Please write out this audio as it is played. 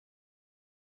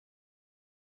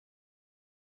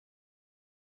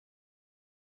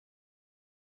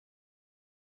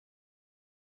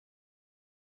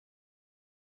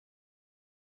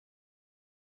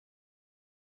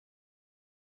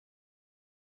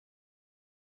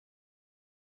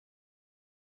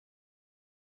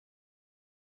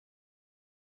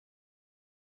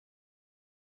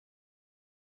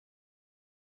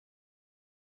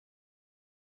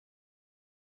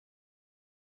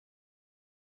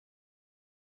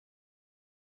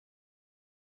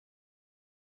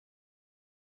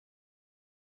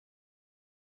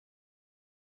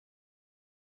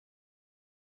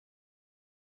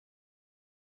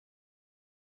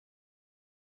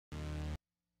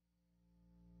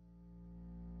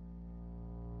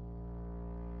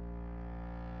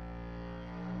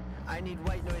I need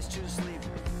white noise to sleep.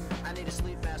 I need a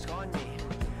sleep mask on me.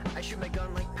 I shoot my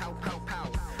gun like pow pow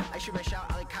pow. I shoot my shout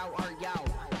like how are yow.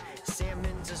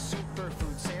 Salmon's a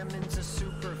superfood. Salmon's a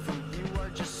superfood. You are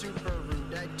just super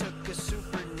rude. I took a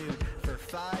super nude for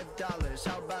 $5.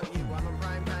 How about you? I'm on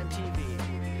prime time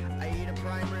TV. I eat a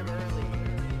prime rib early.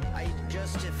 I eat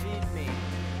just to feed me.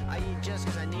 I eat just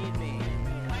cause I need me.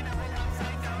 Pineapple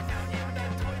upside down, down in the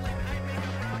toilet. I make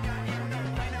a brown, down in the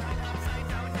pineapple upside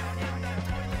down, down in the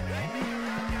toilet. I make a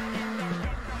brown, down in the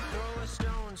throw a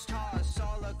stones toss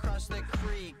all across the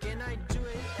creek. And I do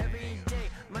it every day,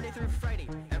 Monday through Friday,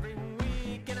 every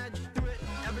week. And I do it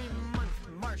every month,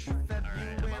 March,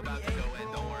 February, I'm about to go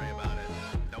in, don't worry about it.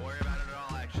 Don't worry about it at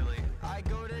all, actually. I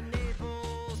go to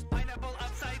Naples. Pineapple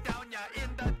upside down, yeah,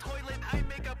 in the toilet. I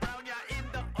make a brown, yeah, in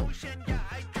the ocean, yeah.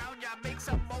 I drown, yeah, make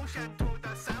some motion to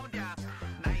the sound, yeah.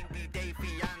 90-day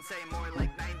fiance, more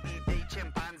like 90-day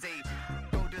chimpanzee.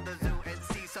 Go to the zoo and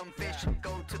see some fish.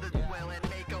 Go to the well and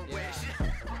make a wish.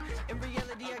 In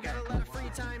reality, I got a lot of free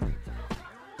time.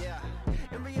 Yeah.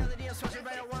 In reality, I'm sponsored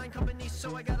by a wine company,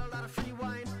 so I got a lot of free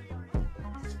wine.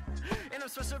 And I'm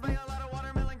sponsored by a lot of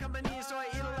watermelon companies, so I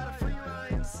eat a lot of free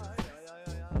wines.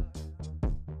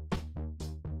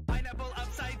 Pineapple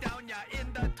upside down, yeah,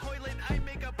 in the toilet. I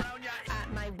make a brown, yeah.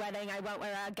 At my wedding, I won't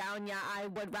wear a gown, yeah, I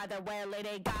would rather wear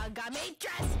Lady Gaga meat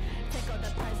dress. Tickle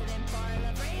the president for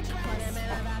the free press. Put him in a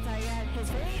bath, I get his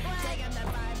feet wet. Take him to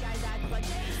Five Guys, act like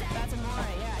Jason. That's more,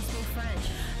 yeah, I speak French.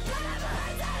 But I've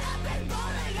heard that I've been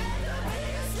boring, and the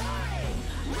video story.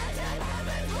 Legend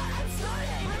happens when I'm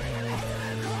snorting. Living in the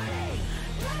recording.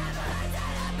 But I've heard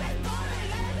that I've been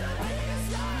boring, and the video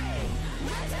story.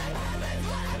 Legend happens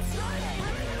when I'm snorting.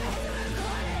 Living in the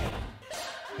recording.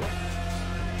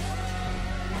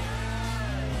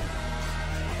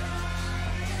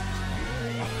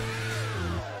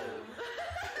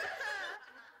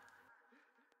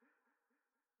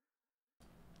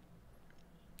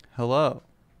 Hello.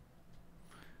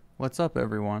 What's up,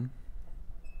 everyone?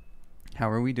 How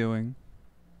are we doing?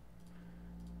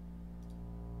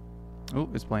 Oh,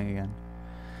 it's playing again.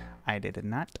 I did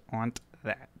not want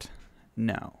that.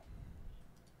 No.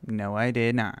 No, I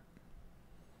did not.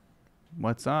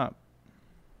 What's up?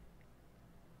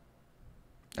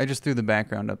 I just threw the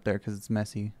background up there because it's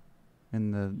messy in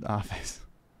the office.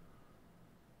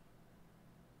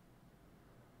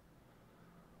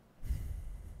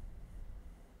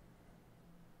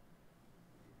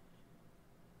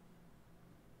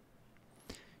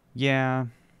 Yeah,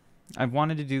 I've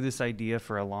wanted to do this idea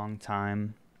for a long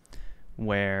time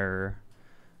where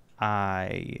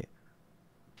I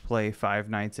play Five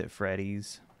Nights at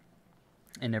Freddy's,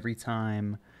 and every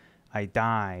time I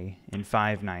die in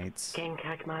Five Nights,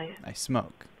 I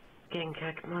smoke.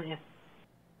 Charlie,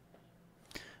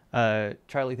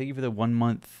 thank you for the 1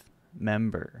 month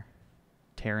member.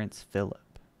 Terrence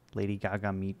Phillip, Lady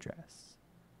Gaga meat dress.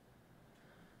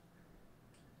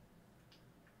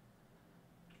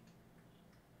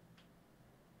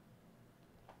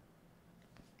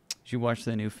 Did you watch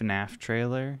the new FNAF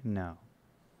trailer? No.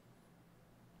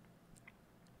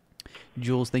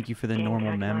 Jules, thank you for the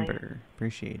normal member.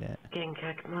 Appreciate it.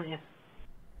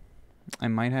 I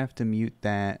might have to mute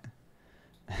that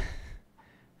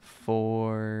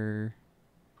for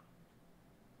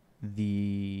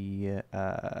the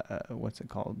what's it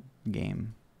called?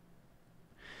 Game.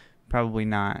 Probably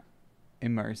not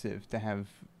immersive to have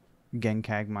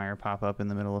Genkagmeyer pop up in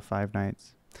the middle of Five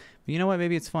Nights. But you know what?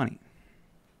 Maybe it's funny.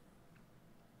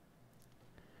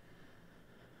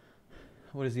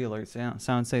 What does the alert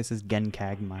sound say? It says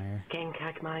Genkagmeyer.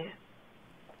 Genkagmeyer.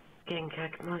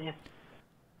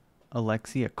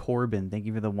 Alexia Corbin, thank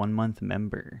you for the 1 month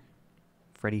member.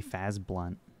 Freddy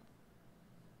Fazblunt.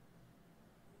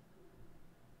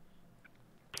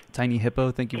 Tiny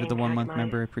Hippo, thank you for the 1 month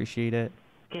member. Appreciate it.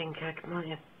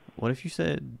 What if you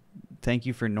said thank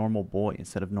you for normal boy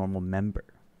instead of normal member?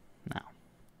 No.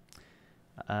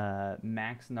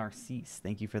 Max Narcisse,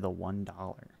 thank you for the $1.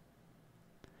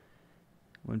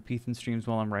 When Pethan streams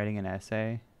while I'm writing an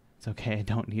essay, it's okay, I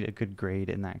don't need a good grade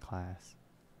in that class.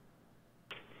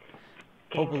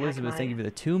 Hope Elizabeth, thank you for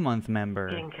the 2 month member.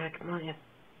 And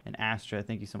Astra,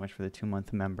 thank you so much for the 2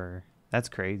 month member. That's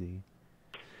crazy.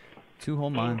 2 whole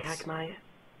months. It's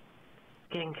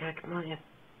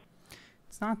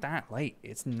not that late.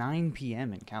 It's 9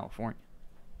 p.m. in California.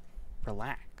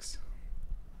 Relax.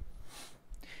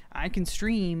 I can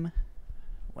stream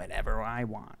whenever I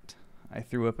want. I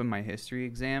threw up in my history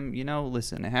exam. You know,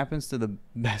 listen, it happens to the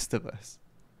best of us.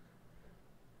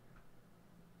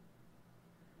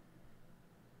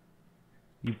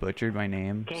 You butchered my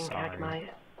name? Sorry.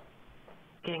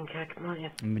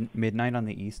 Midnight on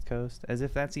the East Coast? As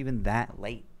if that's even that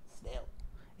late. Still.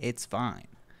 It's fine.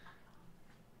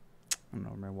 I don't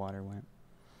know where my water went.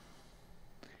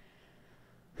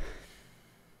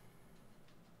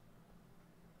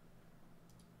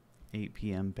 $8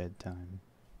 p.m. bedtime.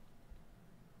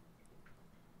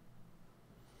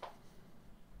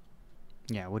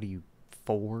 Yeah, what are you,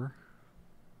 4?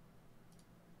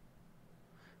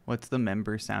 What's the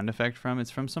member sound effect from?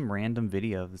 It's from some random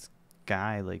video of this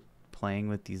guy, like, playing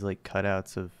with these, like,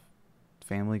 cutouts of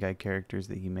Family Guy characters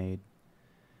that he made.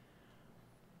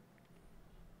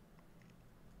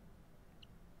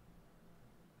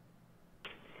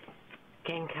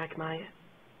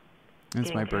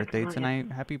 It's my birthday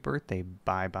tonight. Happy birthday,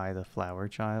 Bye Bye the Flower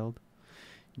Child.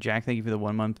 Jack, thank you for the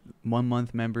 1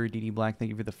 month member. DD Black, thank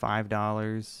you for the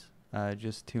 $5.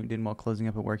 Just tuned in while closing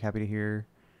up at work. Happy to hear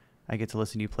I get to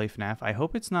listen to you play FNAF. I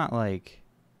hope it's not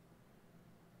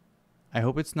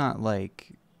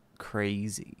like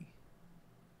crazy.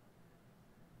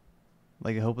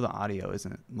 Like, I hope the audio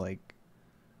isn't like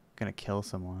gonna kill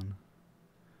someone.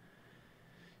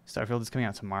 Starfield is coming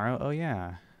out tomorrow. Oh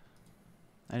yeah,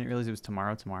 I didn't realize it was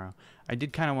tomorrow. I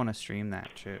did kind of want to stream that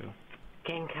too.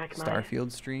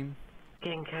 Starfield stream.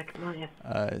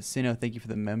 Sino, thank you for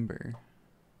the member.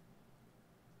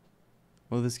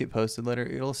 Will this get posted later?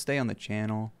 It'll stay on the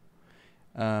channel.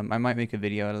 I might make a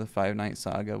video out of the 5 Night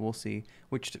Saga. We'll see.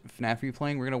 Which FNAF are you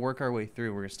playing? We're going to work our way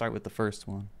through. We're going to start with the first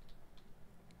one.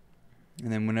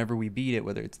 And then whenever we beat it,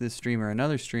 whether it's this stream or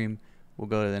another stream, we'll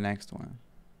go to the next one.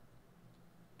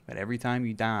 But every time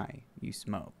you die, you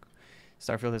smoke.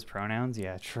 Starfield has pronouns?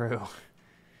 Yeah, true.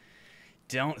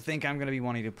 Don't think I'm going to be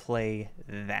wanting to play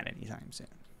that anytime soon.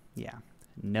 Yeah.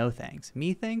 No thanks.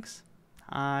 Me thanks?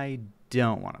 I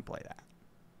don't want to play that.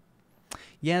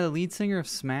 Yeah, the lead singer of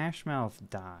Smash Mouth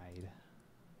died.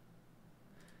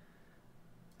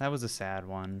 That was a sad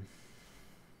one.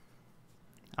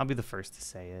 I'll be the first to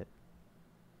say it.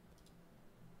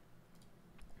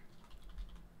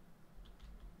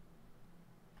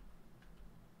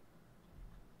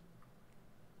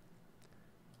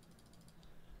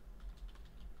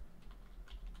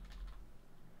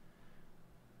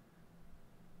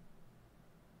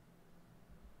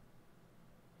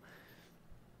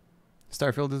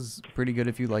 Starfield is pretty good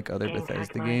if you like other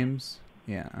Bethesda games.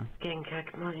 Yeah.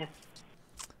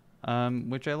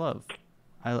 Which I love.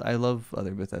 I love other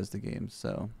Bethesda games,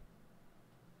 so.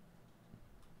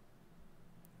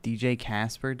 DJ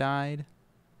Casper died?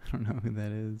 I don't know who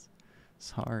that is.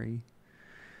 Sorry.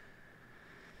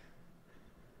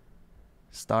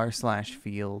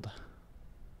 Star/Field.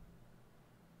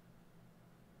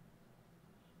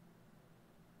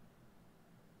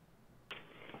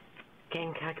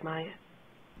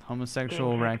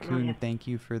 Homosexual Raccoon, thank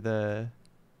you for the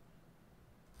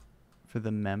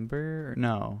member.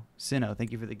 No, Sino,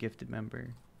 thank you for the gifted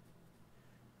member.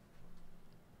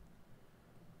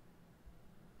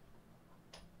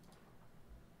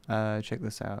 Check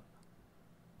this out.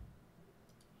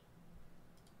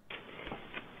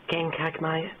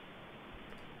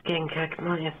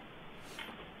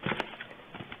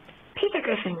 Peter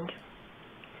Griffin.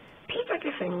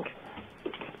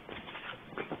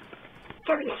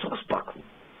 Jerry Saucebuckle.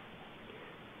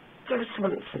 Joe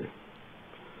Swanson.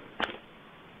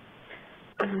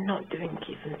 I'm not doing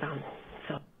Cleveland down,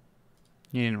 so.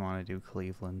 You didn't want to do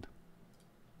Cleveland.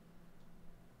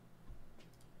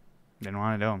 Didn't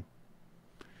want to do him.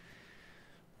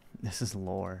 This is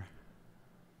lore.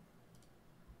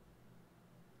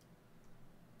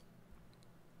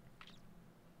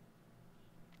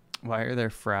 Why are there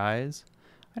fries?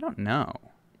 I don't know.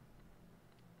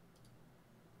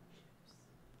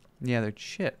 Yeah, they're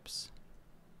chips.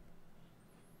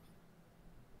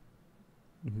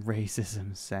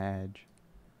 Racism, Sag.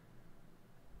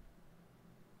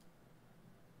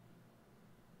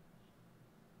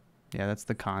 Yeah, that's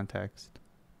the context.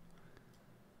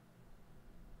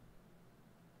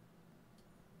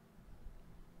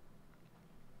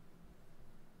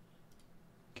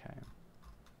 Okay.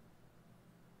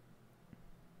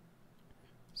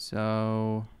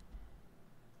 So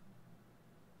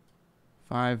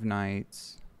 5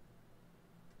 nights.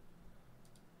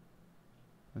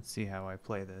 Let's see how I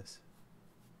play this.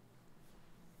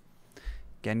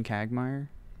 Gen Kagmire?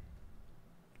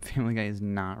 Family Guy is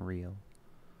not real.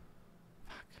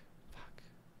 Fuck.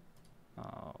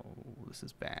 Oh, this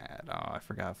is bad. Oh, I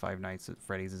forgot 5 Nights at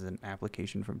Freddy's is an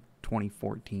application from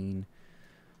 2014.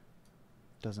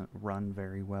 Doesn't run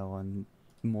very well on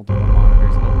multiple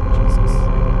monitors. Oh, Jesus.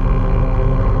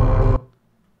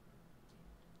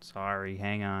 Sorry,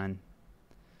 hang on.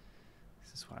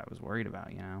 This is what I was worried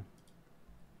about, you know.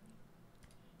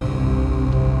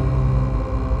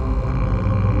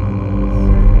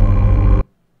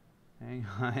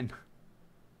 on.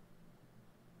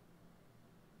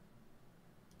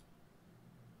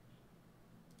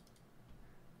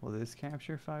 Will this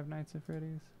capture Five Nights at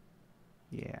Freddy's?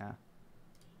 Yeah.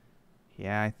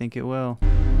 Yeah, I think it will. Oh,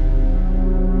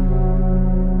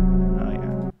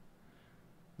 yeah.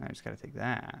 I just gotta take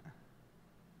that.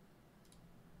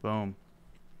 Boom.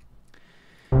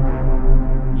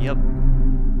 Yep.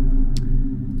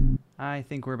 I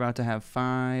think we're about to have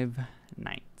 5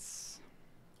 nights.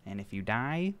 And if you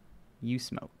die, you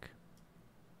smoke.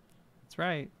 That's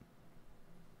right.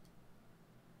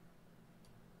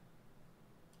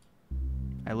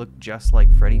 I look just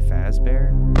like Freddy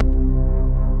Fazbear?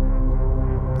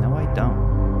 No, I don't.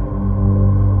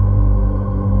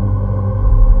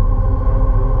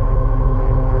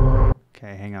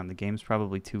 Okay, hang on. The game's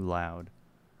probably too loud.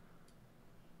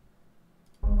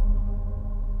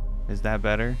 Is that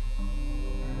better?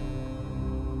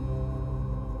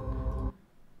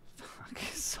 Fuck,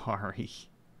 sorry.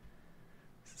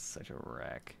 This is such a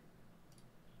wreck.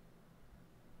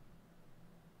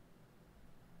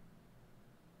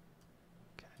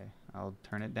 Okay, I'll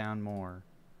turn it down more.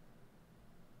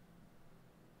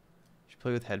 Should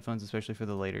play with headphones, especially for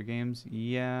the later games.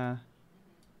 Yeah.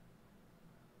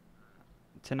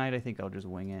 Tonight I think I'll just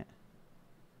wing it.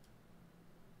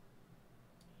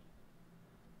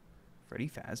 Freddy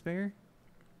Fazbear?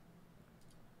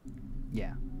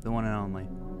 Yeah, the one and only.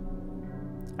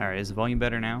 Alright, is the volume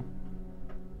better now?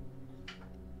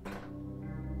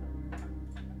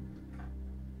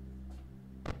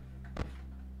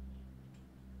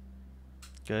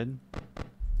 Good.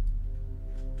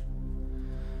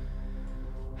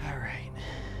 Alright.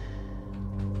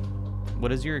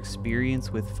 What is your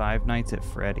experience with Five Nights at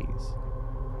Freddy's?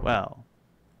 Well,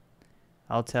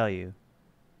 I'll tell you.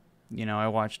 You know, I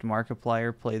watched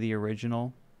Markiplier play the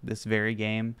original, this very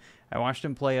game. I watched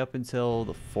him play up until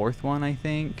the 4th one, I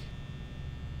think.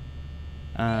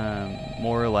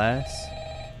 More or less.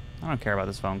 I don't care about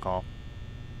this phone call.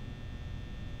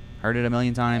 Heard it a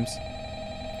million times.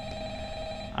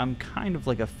 I'm kind of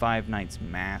like a Five Nights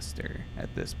master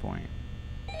at this point.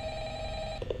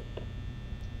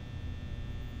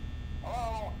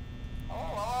 Hello?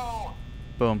 Hello?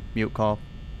 Boom, mute call.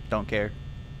 Don't care.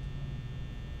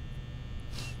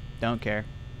 Don't care.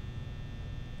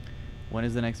 When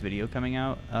is the next video coming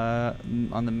out?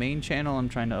 On the main channel, I'm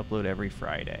trying to upload every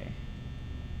Friday.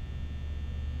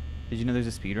 Did you know there's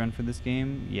a speedrun for this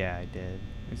game? Yeah, I did.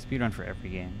 There's a speedrun for every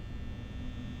game.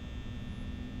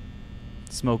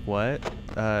 Smoke what?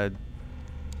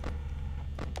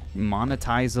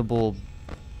 Monetizable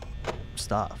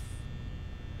stuff.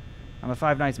 I'm a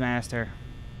Five Nights master.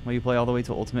 Will you play all the way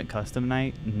to Ultimate Custom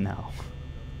Night? No.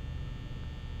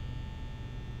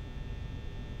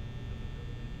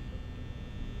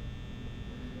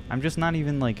 I'm just not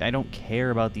even like, I don't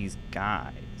care about these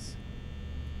guys.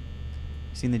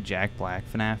 You seen the Jack Black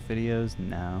FNAF videos?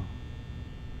 No.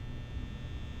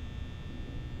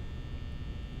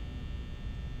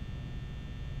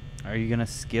 Are you gonna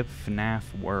skip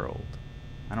FNAF World?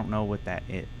 I don't know what that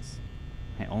is.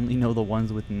 I only know the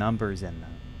ones with numbers in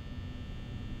them.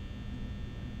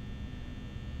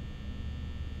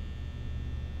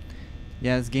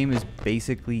 Yeah, this game is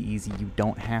basically easy. You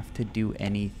don't have to do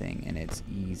anything, and it's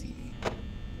easy.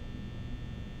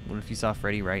 What if you saw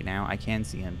Freddy right now? I can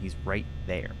see him. He's right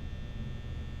there.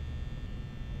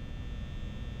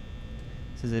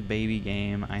 This is a baby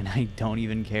game, and I don't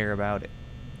even care about it.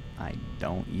 I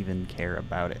don't even care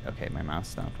about it. Okay, my mouse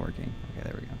stopped working. Okay,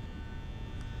 there we go.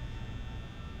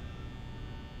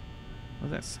 What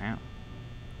was that sound?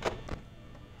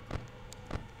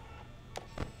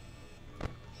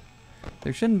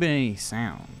 There shouldn't be any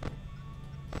sound.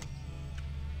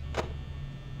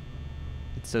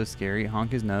 It's so scary.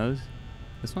 Honk his nose.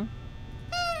 This one?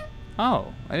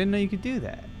 Oh, I didn't know you could do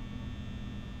that.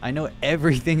 I know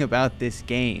everything about this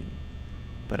game,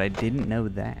 but I didn't know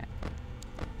that.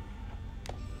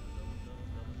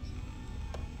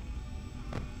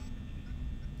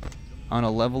 On a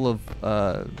level of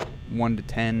 1 to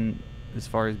 10, as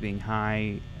far as being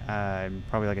high,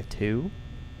 probably like a 2.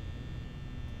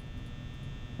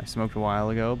 I smoked a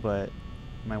while ago, but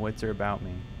my wits are about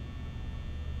me.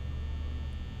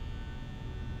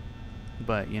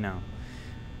 But, you know,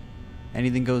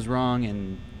 anything goes wrong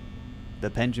and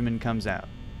the Benjamin comes out.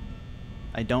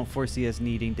 I don't foresee us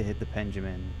needing to hit the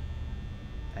Benjamin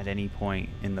at any point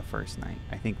in the first night.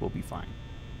 I think we'll be fine.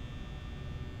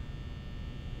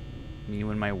 Me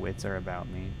when my wits are about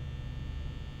me.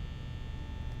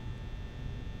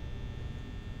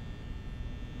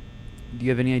 Do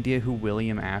you have any idea who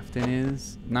William Afton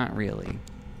is? Not really.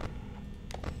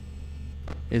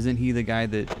 Isn't he the guy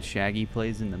that Shaggy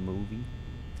plays in the movie?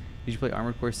 Did you play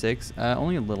Armored Core 6?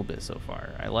 Only a little bit so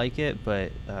far. I like it,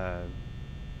 but I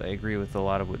agree with a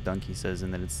lot of what Donkey says in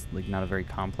that it's like not a very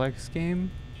complex game.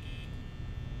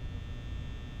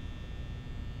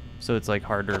 So it's like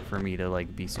harder for me to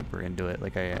like be super into it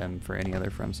like I am for any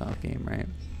other FromSoft game, right?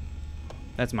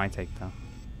 That's my take though.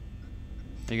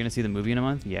 Are you gonna see the movie in a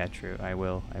month? Yeah, true. I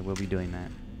will. I will be doing that.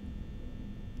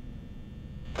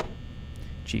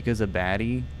 Chica's a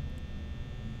baddie?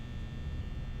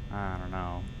 I don't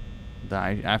know.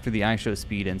 After the iShow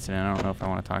Speed incident, I don't know if I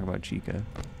want to talk about Chica.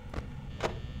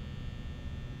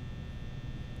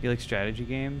 You like strategy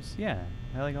games? Yeah,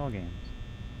 I like all games.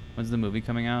 When's the movie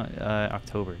coming out?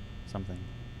 October something.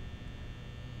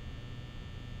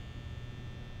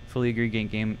 Fully agree.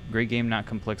 Great game, not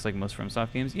complex like most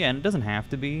FromSoft games. Yeah, and it doesn't have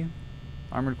to be.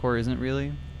 Armored Core isn't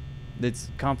really. It's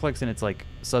complex in its like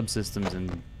subsystems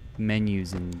and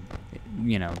menus and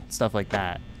you know stuff like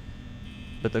that.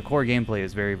 But the core gameplay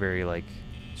is very, very like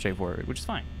straightforward, which is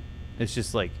fine. It's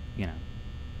just like you know,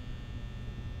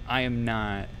 I am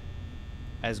not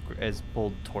as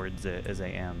pulled towards it as I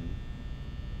am.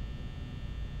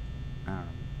 I don't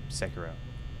know, Sekiro.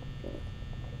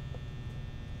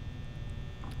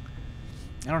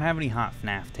 I don't have any hot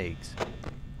FNAF takes.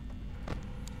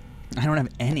 I don't have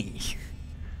any.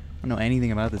 I don't know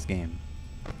anything about this game,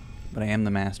 but I am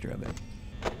the master of it.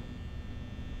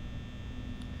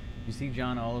 You see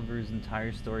John Oliver's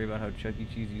entire story about how Chuck E.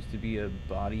 Cheese used to be a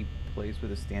bawdy place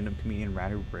with a stand-up comedian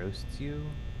rat who roasts you?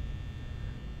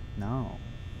 No.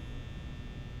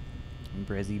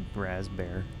 Brezzy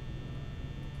Brasbear.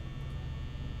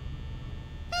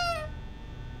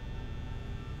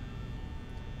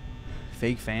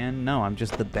 Fake fan? No, I'm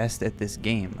just the best at this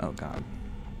game. Oh god.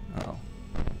 Uh-oh.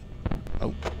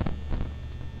 Oh.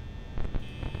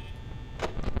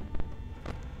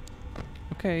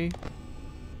 Okay.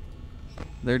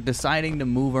 They're deciding to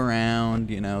move around,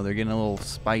 you know, they're getting a little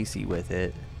spicy with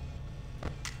it.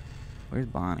 Where's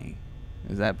Bonnie?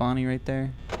 Is that Bonnie right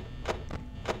there?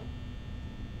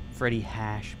 Freddy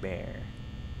Hash Bear.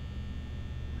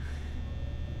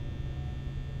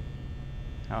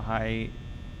 How high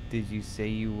did you say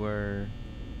you were?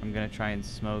 I'm gonna try and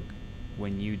smoke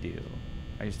when you do.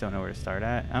 I just don't know where to start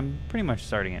at. I'm pretty much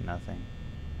starting at nothing.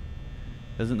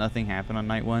 Doesn't nothing happen on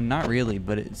night one? Not really,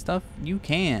 but it's stuff you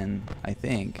can, I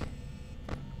think.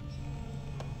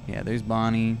 Yeah, there's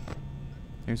Bonnie.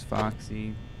 There's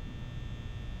Foxy.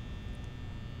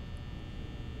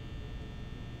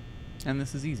 And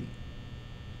this is easy.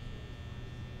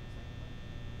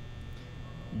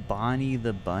 Bonnie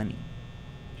the Bunny.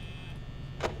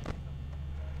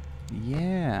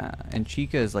 Yeah, and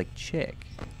Chica is like chick.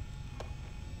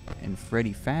 And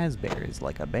Freddy Fazbear is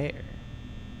like a bear.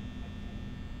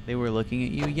 They were looking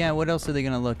at you? Yeah, what else are they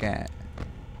gonna look at?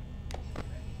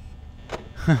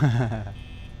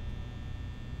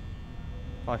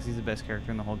 Foxy's the best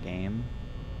character in the whole game.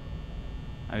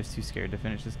 I was too scared to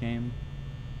finish this game.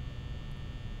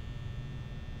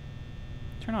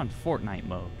 Turn on Fortnite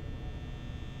mode.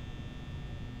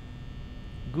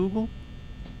 Google,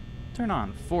 turn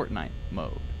on Fortnite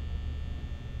mode.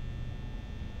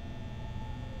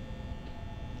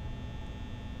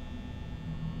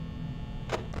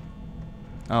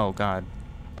 Oh god.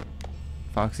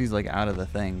 Foxy's like out of the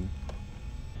thing.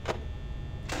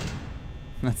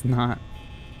 That's not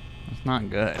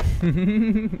good.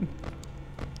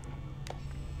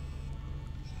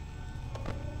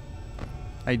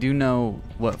 I do know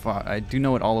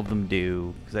what all of them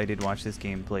do because I did watch this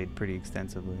game played pretty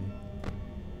extensively.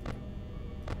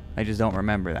 I just don't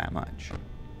remember that much.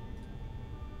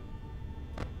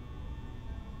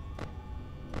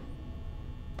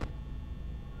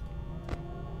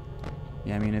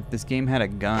 Yeah, I mean, if this game had a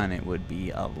gun, it would be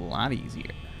a lot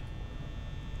easier.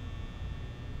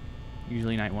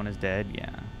 Usually night one is dead,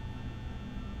 yeah.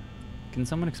 Can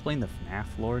someone explain the FNAF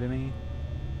lore to me?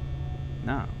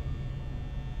 No.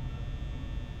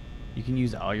 You can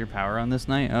use all your power on this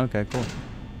night? Okay, cool.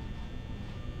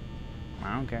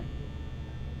 I don't care.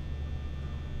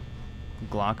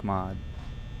 Glock mod.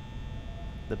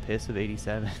 The piss of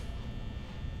 87.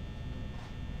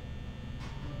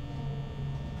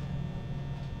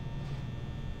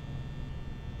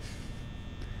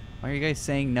 Why are you guys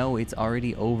saying no? It's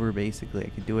already over, basically. I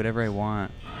can do whatever I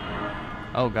want.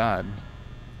 Oh, God.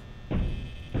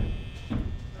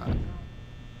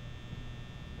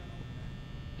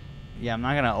 Yeah, I'm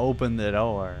not gonna open the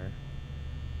door.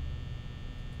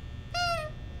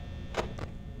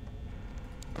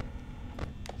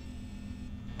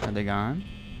 Are they gone?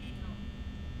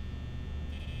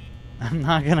 I'm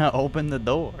not gonna open the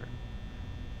door.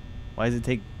 Why does it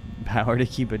take power to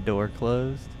keep a door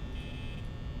closed?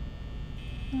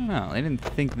 I don't know. They didn't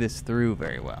think this through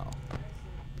very well.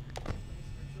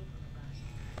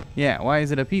 Yeah, why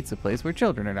is it a pizza place where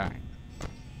children are dying?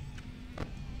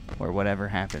 Or whatever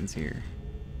happens here.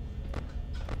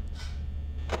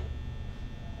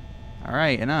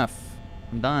 Alright, enough.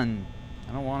 I'm done.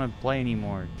 I don't want to play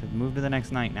anymore. To move to the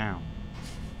next night now.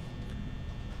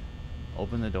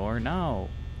 Open the door? No.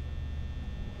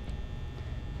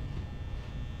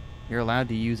 You're allowed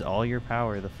to use all your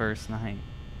power the first night.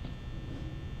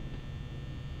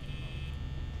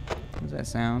 What does that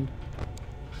sound?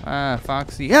 Ah,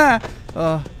 Foxy. Ah!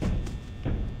 Oh.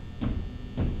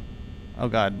 Oh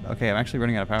god. Okay, I'm actually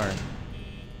running out of power.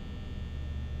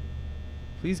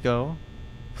 Please go.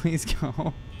 Please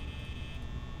go.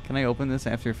 Can I open this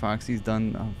after Foxy's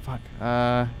done? Oh, fuck.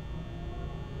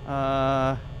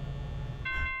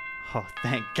 Oh,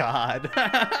 thank God.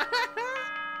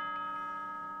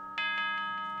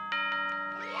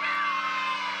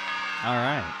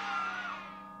 Alright.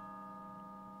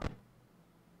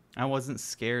 I wasn't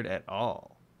scared at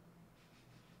all.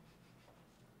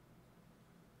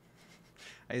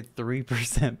 I had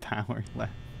 3% power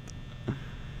left.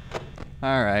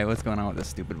 Alright, what's going on with this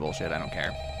stupid bullshit? I don't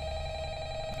care.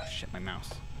 Oh shit, my mouse.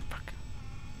 Fuck.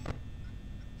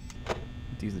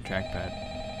 Let's use the trackpad.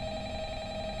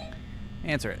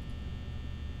 Answer it.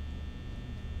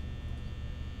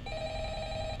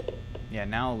 Yeah,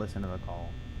 now I'll listen to the call.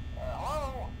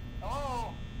 Hello?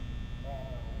 Hello?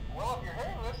 Well, if you're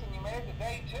hearing this and you made it to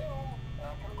day 2,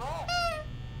 congrats.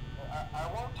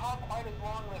 I won't talk quite as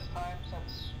long this time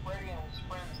since Freddy and his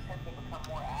friends tend to become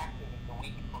more active as the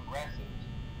week progresses.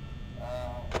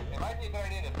 It might be a good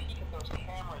idea to peek at those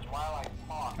cameras while I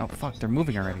talk. Oh fuck, they're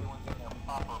moving already. Everyone's in their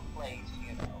proper place,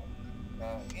 you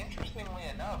know. Interestingly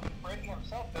enough, Freddy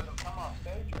himself doesn't come off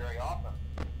stage very often.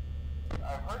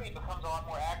 I've heard he becomes a lot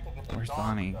more active in the Where's dark,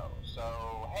 Bonnie? though. So,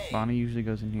 hey, Bonnie usually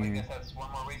goes in I here. guess that's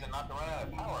one more reason not to run out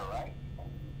of power, right?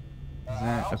 Is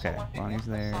that okay? Bonnie's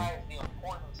there.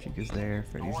 Chica's there.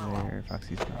 Freddy's there.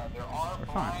 Foxy's there. We're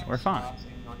fine. We're fine.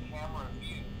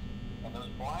 And those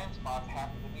blind spots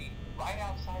happen to be right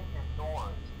outside your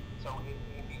doors. So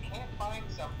if you can't find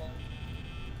something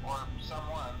or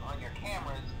someone on your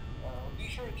cameras, be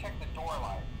sure to check the door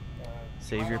light.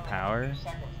 Save your power?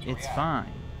 It's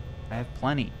fine. I have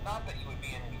plenty. Not that you would be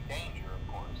in any danger,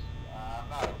 of course. I'm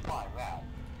not implying that.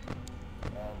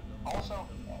 Also,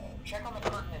 check on the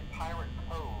curtain in Pirate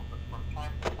Cove from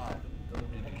time to time.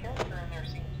 The character in there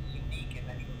seems unique in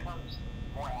that he becomes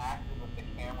more active if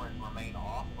the cameras remain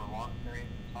off for long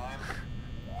periods of time.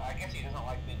 I guess he doesn't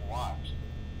like being watched.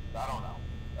 I don't know.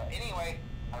 Anyway,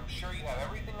 I'm sure you have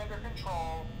everything under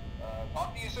control.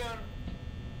 Talk to you soon.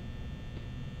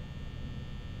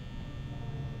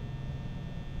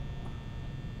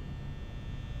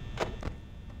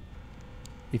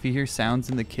 If you hear sounds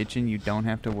in the kitchen, you don't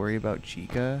have to worry about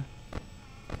Chica.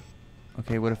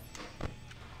 Okay, what if...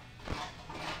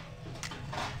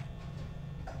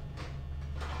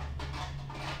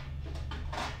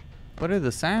 What are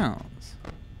the sounds?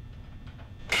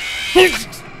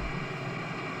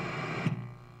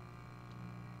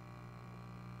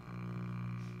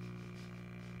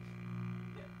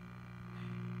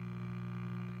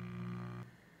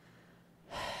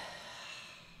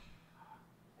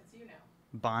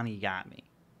 Bonnie got me.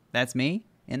 That's me?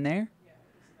 In there? Yeah,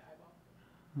 you see the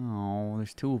eyeball? Oh,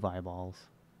 there's 2 eyeballs.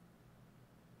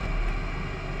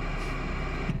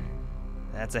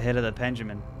 That's a hit of the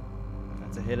Benjamin.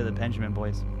 That's a hit of the Benjamin,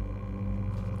 boys.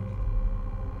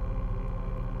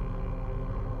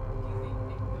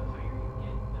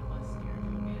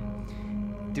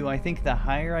 Do I think the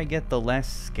higher I get, the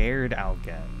less scared I'll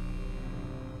get?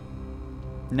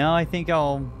 No, I think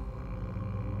I'll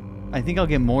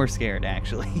get more scared,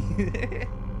 actually.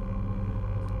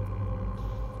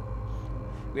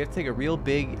 We have to take a real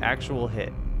big actual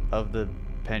hit of the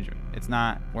pendulum. It's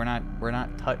not, we're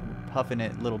not puffing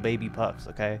it little baby puffs,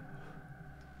 okay?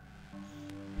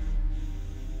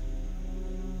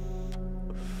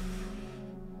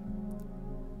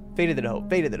 Faded the hope,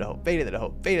 faded the hope, faded the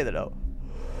hope, faded the hope.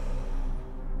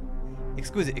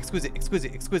 Exquisite, exquisite,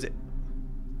 exquisite, exquisite.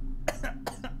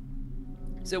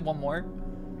 Say one more.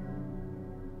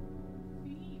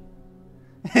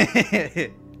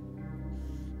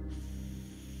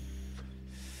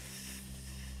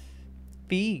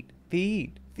 Feed,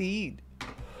 feed, feed.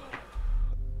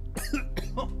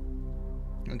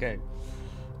 Okay.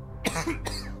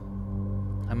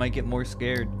 I might get more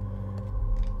scared.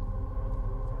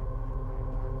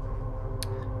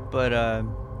 But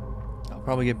I'll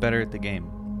probably get better at the game.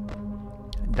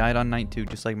 Died on night 2,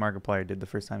 just like Markiplier did the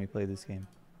first time he played this game.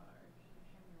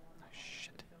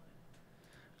 Shit.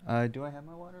 Do I have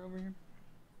my water over here?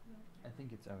 I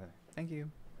think it's over there. Thank you.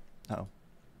 Uh-oh.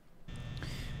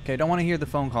 Okay, I don't want to hear the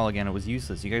phone call again. It was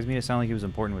useless. You guys made it sound like it was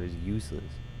important, but it was useless.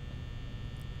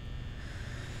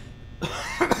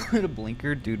 A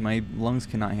blinker? Dude, my lungs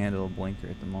cannot handle a blinker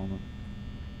at the moment.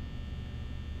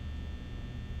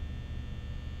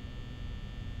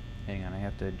 Hang on, I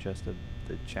have to adjust the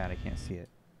chat. I can't see it.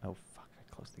 Oh, fuck. I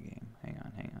closed the game. Hang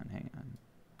on.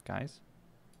 Guys?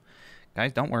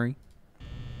 Guys, don't worry.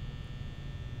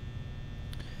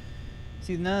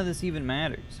 See, none of this even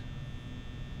matters.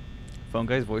 Phone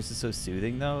guy's voice is so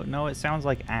soothing, though. No, it sounds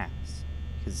like ass.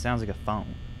 Because it sounds like a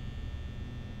phone.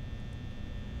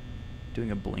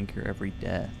 Doing a blinker every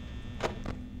death.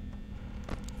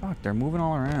 Fuck, they're moving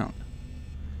all around.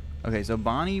 Okay, so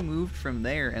Bonnie moved from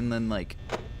there and then, like,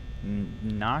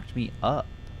 knocked me up.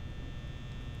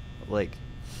 Like,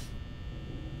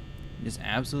 just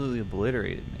absolutely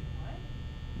obliterated me.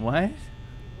 What?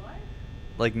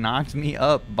 Like, knocked me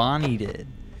up. Bonnie did.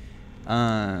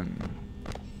 Okay,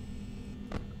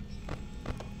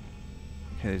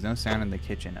 there's no sound in the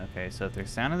kitchen. Okay, so if there's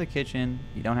sound in the kitchen,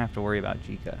 you don't have to worry about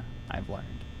Chica. I've learned.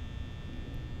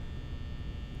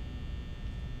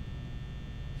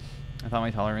 I thought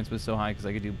my tolerance was so high because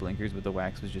I could do blinkers, but the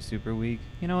wax was just super weak.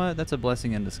 You know what? That's a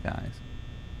blessing in disguise.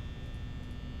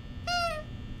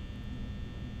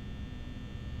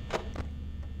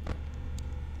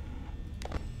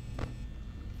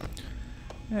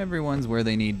 Everyone's where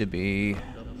they need to be.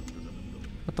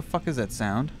 What the fuck is that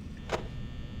sound?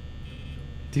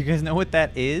 Do you guys know what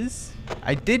that is?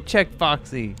 I did check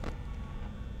Foxy.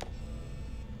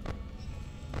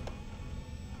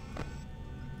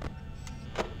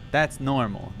 That's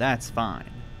normal. That's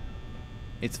fine.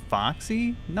 It's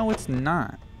Foxy? No, it's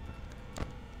not.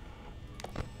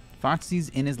 Foxy's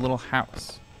in his little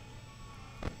house.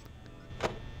 I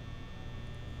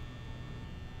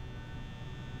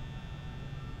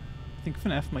think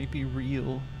FNAF might be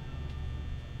real.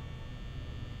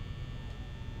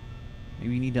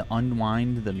 Maybe you need to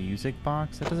unwind the music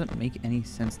box? That doesn't make any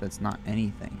sense. That's not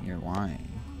anything. You're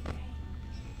lying.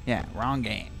 Yeah, wrong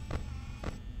game.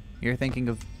 You're thinking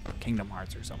of Kingdom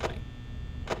Hearts or something.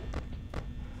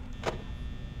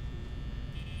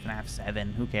 FNAF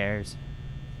 7, who cares?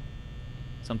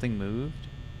 Something moved?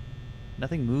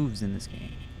 Nothing moves in this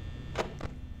game.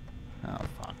 Oh,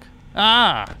 fuck.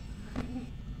 Ah!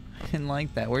 I didn't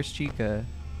like that. Where's Chica?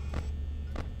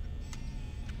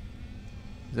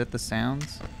 Is that the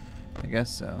sounds? I guess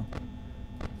so.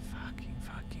 Fucking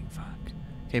fuck.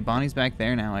 Okay, Bonnie's back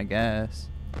there now, I guess.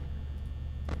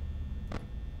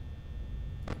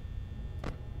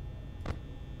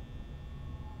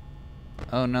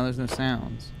 Oh, no, there's no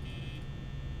sounds.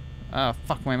 Oh,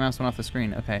 fuck, my mouse went off the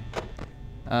screen. Okay.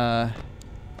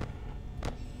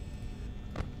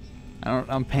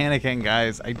 I'm panicking,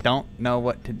 guys. I don't know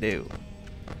what to do.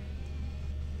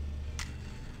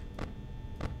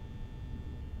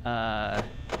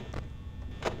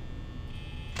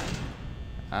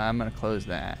 I'm gonna close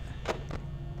that.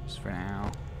 Just for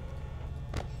now.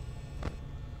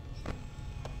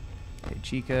 Okay,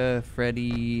 Chica,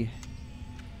 Freddy,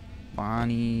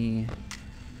 Bonnie.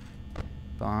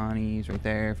 Bonnie's right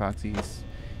there. Foxy's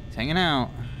he's hanging out.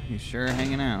 He's sure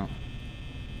hanging out.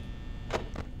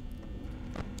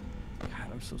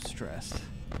 God, I'm so stressed.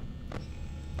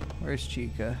 Where's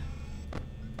Chica?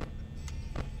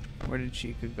 Where did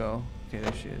Chica go? Okay,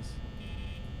 there she is.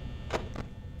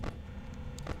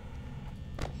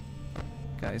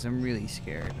 Guys, I'm really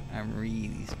scared. I'm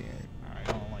really scared. I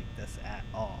don't like this at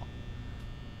all.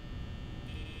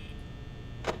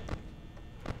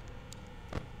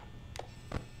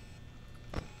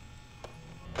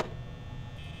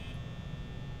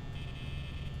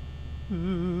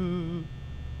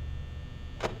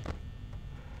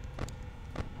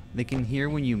 They can hear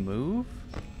when you move?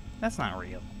 That's not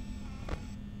real.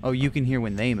 Oh, you can hear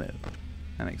when they move.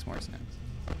 That makes more sense.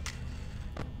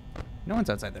 No one's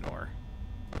outside the door.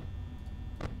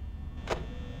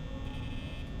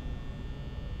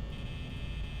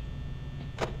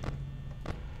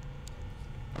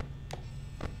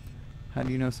 How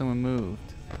do you know someone moved?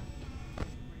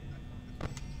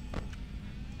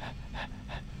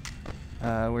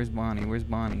 Where's Bonnie? Where's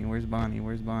Bonnie? Where's Bonnie?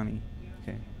 Where's Bonnie?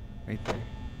 Okay, right there.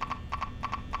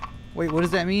 Wait, what does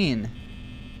that mean?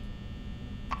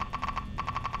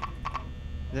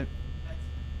 That...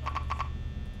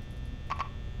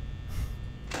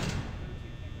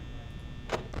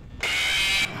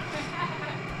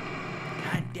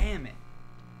 God damn it.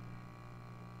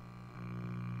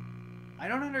 I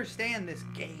don't understand this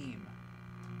game.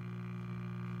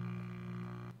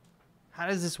 How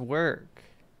does this work?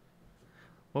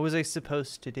 What was I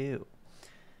supposed to do?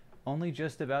 Only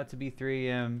just about to be 3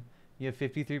 a.m. You have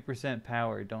 53%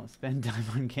 power. Don't spend time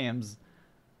on cams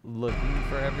looking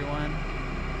for everyone.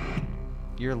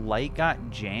 Your light got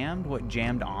jammed? What,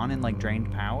 jammed on and like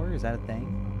drained power? Is that a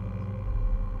thing?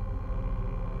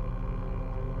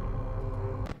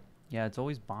 Yeah, it's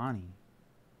always Bonnie.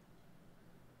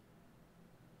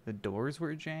 The doors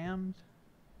were jammed?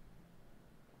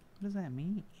 What does that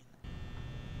mean?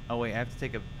 Oh wait, I have to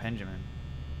take a Benjamin.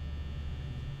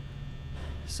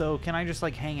 So can I just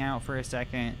like hang out for a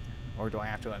second? Or do I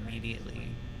have to immediately?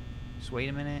 Just wait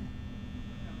a minute.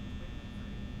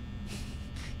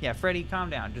 Yeah, Freddy, calm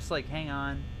down. Just like hang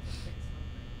on.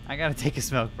 I gotta take a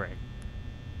smoke break.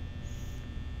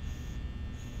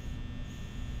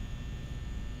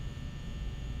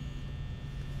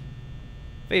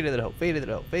 Fade of the dope, fade of the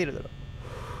dope, fade of the dope.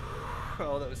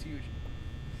 Oh, that was huge.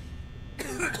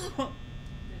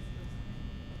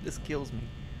 This kills me.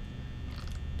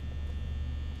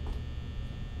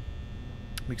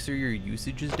 Make sure your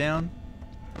usage is down.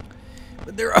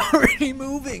 But they're already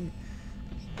moving.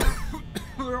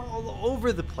 They're all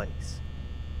over the place.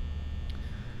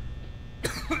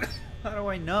 How do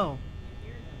I know?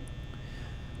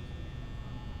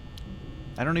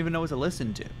 I don't even know what to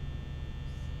listen to.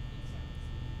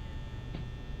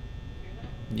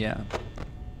 Yeah.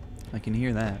 I can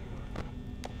hear that.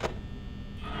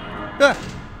 Ah!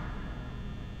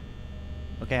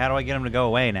 Okay, how do I get him to go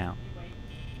away now?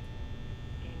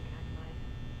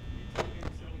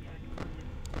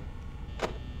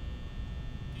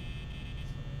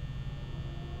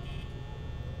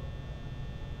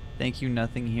 Thank you,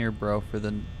 nothing here, bro, for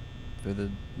the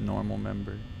normal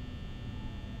member.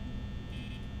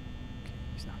 Okay,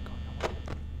 he's not going away.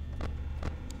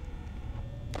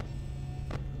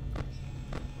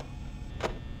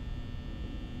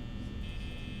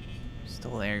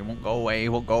 Still there. He won't go away. He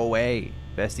won't go away.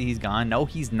 Bestie, he's gone. No,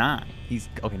 he's not. He's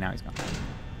okay. Now he's gone.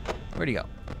 Where'd he go?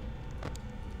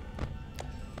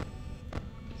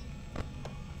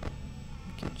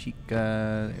 Okay,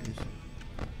 Chica. There's.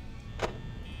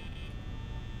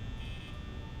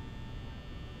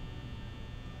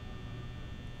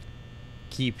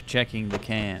 Keep checking the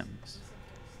cams.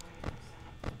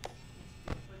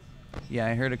 Yeah,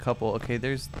 I heard a couple. Okay,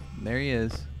 there he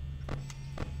is.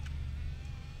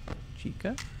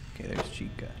 Chica? Okay, there's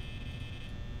Chica.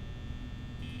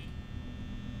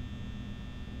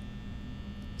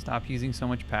 Stop using so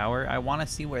much power. I want to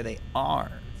see where they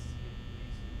are.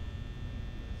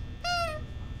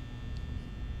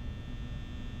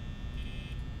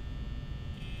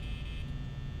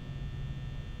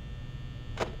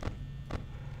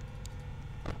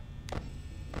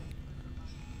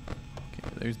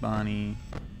 There's Bonnie.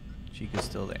 Chica's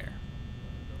still there.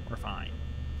 We're fine.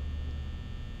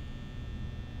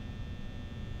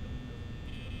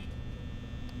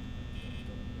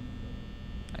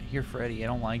 I hear Freddy. I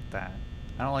don't like that.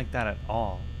 I don't like that at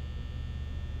all.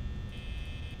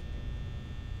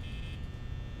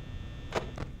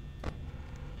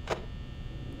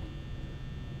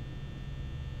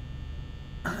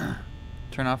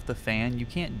 Turn off the fan? You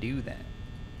can't do that.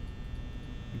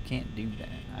 You can't do that.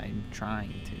 I'm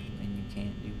trying to, and you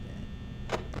can't do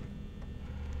that.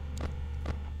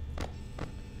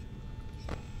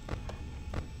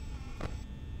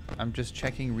 I'm just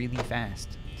checking really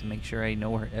fast to make sure I know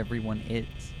where everyone is.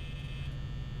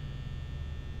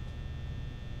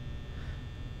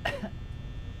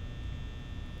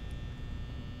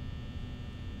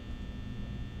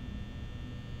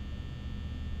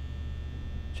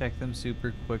 Check them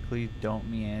super quickly. Don't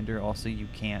meander. Also, you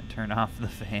can't turn off the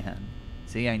fan.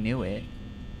 See, I knew it.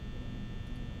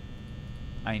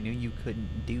 I knew you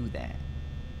couldn't do that.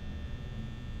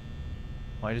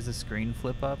 Why does the screen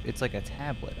flip up? It's like a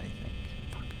tablet, I think.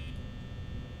 Fuck.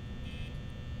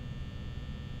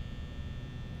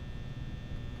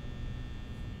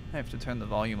 I have to turn the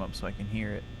volume up so I can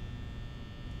hear it.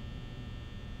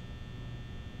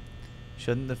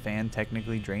 Shouldn't the fan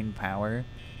technically drain power?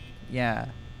 Yeah.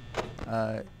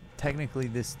 Technically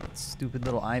this stupid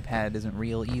little iPad isn't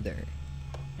real either.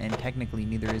 And technically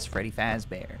neither is Freddy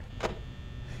Fazbear.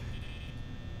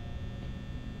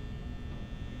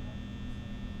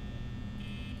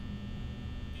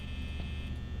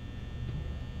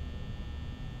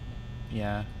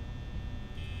 Yeah.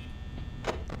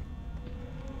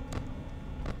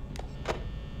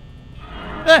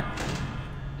 Ah!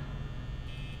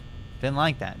 Didn't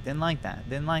like that. Didn't like that.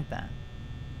 Didn't like that.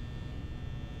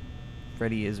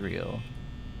 Freddy is real.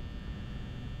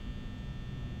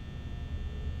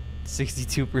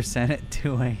 62% at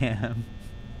 2 a.m.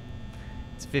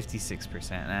 It's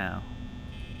 56% now.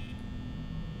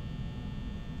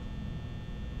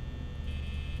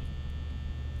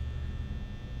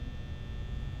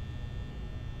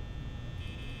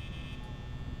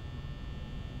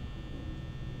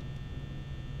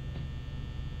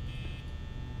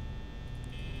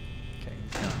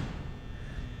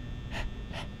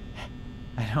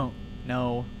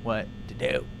 know what to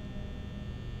do.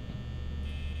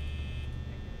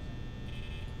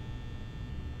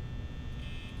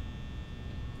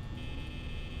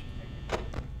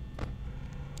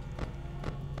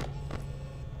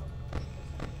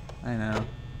 I know.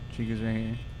 Chica's right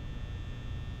here.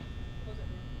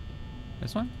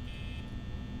 This one?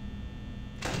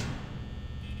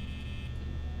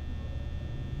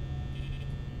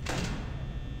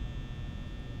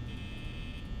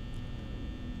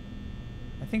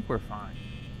 I think we're fine.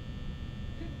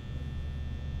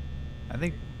 I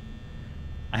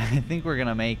think we're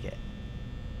gonna make it.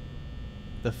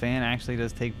 The fan actually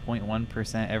does take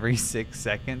 0.1% every 6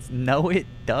 seconds. No, it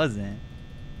doesn't.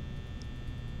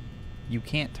 You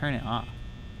can't turn it off.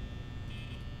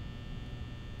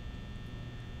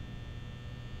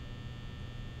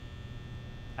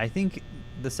 I think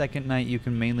the second night you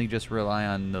can mainly just rely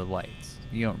on the lights.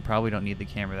 You probably don't need the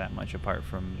camera that much apart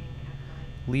from...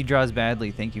 Lee draws badly,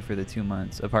 thank you for the 2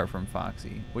 months, apart from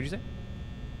Foxy. What'd you say?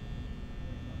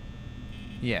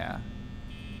 Yeah.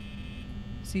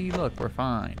 See, look, we're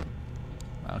fine.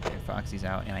 Okay, Foxy's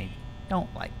out, and I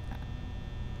don't like that.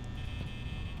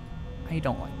 I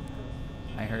don't like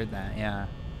that. I heard that, yeah.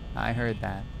 I heard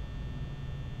that.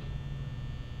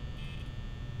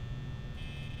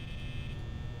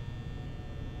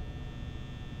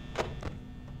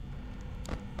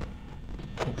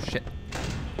 Oh, shit.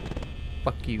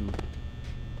 Fuck you.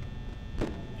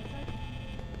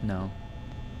 No.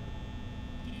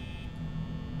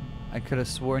 I could have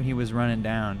sworn he was running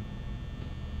down.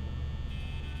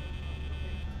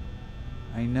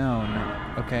 I know.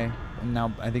 No. Okay. And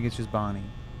now I think it's just Bonnie.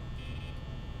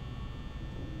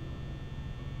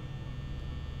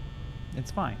 It's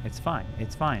fine. It's fine.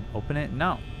 It's fine. Open it?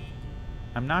 No.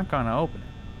 I'm not gonna open it.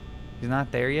 He's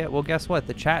not there yet? Well, guess what?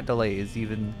 The chat delay is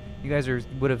even... You guys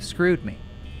would have screwed me.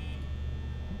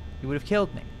 You would have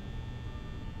killed me.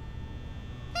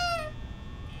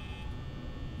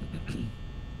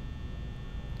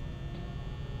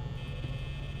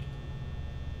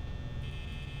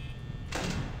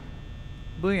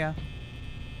 Booyah.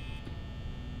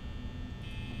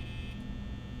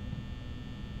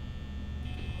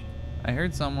 I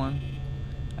heard someone.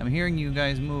 I'm hearing you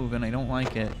guys move and I don't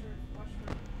like it.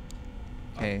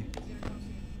 Okay.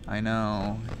 I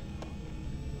know.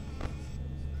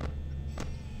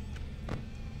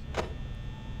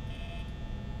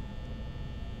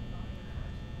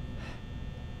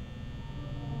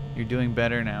 You're doing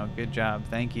better now. Good job.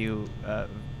 Thank you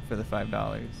for the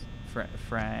 $5.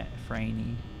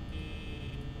 Franny.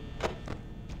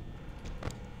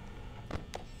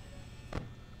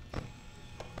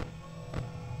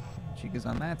 Chica's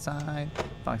on that side.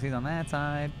 Foxy's on that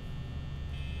side.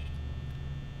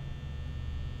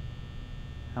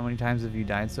 How many times have you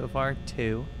died so far?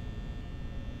 2.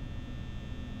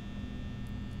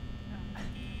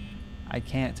 I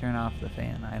can't turn off the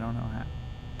fan. I don't know how.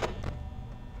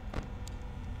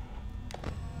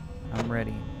 I'm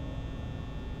ready.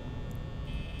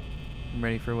 I'm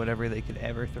ready for whatever they could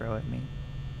ever throw at me.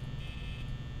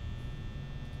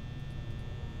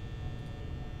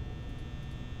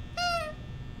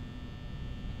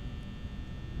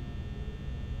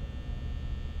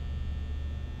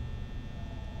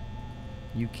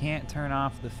 You can't turn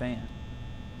off the fan.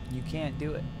 You can't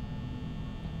do it.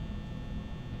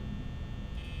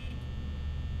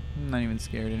 I'm not even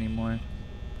scared anymore.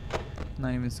 I'm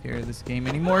not even scared of this game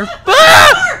anymore.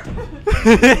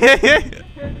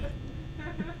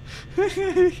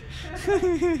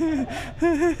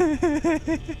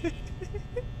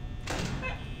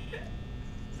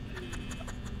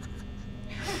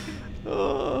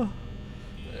 Oh.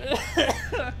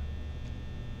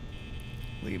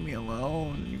 Leave me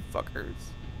alone, you fuckers.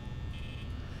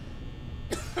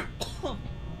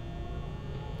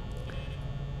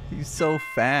 He's so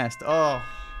fast. Oh.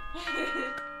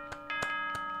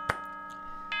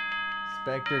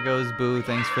 Spectre goes boo.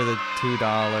 Thanks for the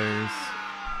 $2.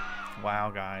 Wow,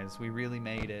 guys. We really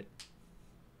made it.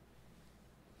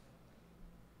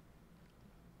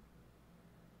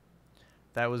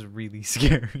 That was really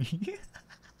scary.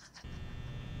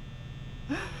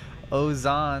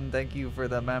 Ozan, thank you for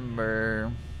the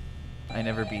member. I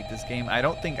never beat this game. I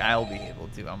don't think I'll be able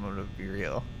to. I'm gonna be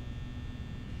real.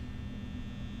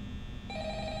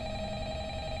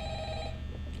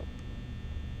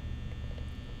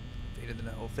 Faded in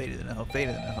the hole, faded in the hole,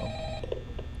 faded in the hole.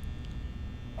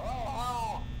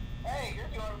 Hello. Hey, you're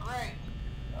doing great.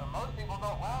 Most people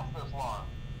don't last this long.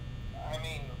 I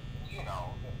mean, you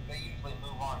know, they usually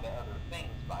move on to other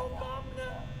things by now.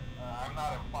 I'm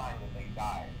not implying that they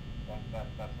died.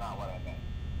 That's not what I meant.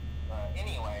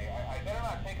 Anyway, I better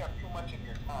not take up too much of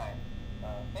your time.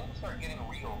 things start getting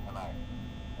real tonight.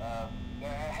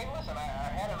 Hey, listen, I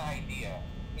had an idea.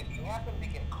 If you happen to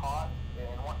get caught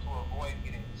and want to avoid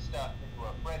getting stuffed into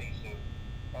a Freddy suit,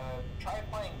 try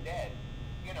playing dead.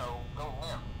 You know, go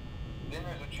limp. Then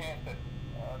there's a chance that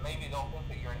maybe they'll think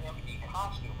that you're an empty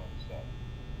costume instead.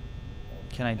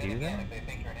 Can I Then do again, that? if they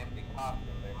think you're an empty costume,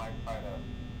 they might try to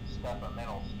stuff a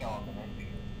mental skeleton into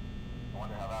you. I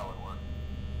wonder how that would work.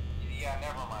 Yeah,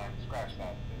 never mind. Scratch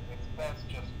that. It's best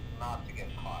just not to get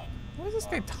caught. What is this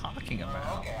guy talking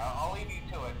about? Okay, I'll leave you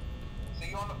to it. See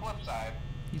you on the flip side.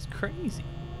 He's crazy.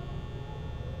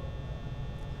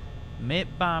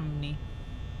 Mit Bomni.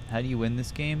 How do you win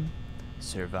this game?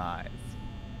 Survive.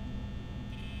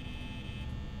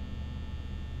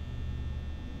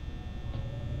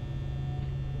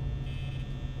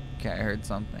 Okay, I heard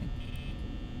something.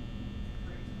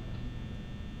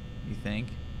 You think?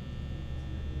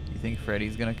 You think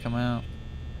Freddy's gonna come out?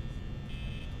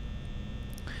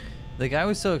 The guy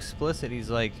was so explicit. He's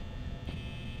like,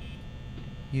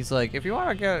 if you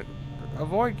want to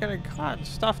avoid getting caught and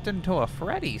stuffed into a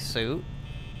Freddy suit.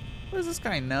 What does this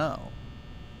guy know?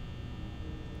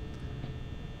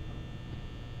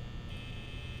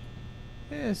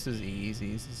 This is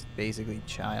easy. This is basically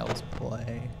child's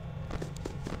play.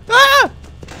 Ah!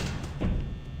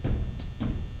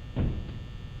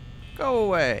 Go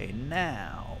away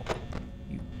now,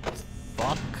 you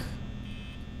fuck.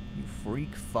 You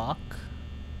freak fuck.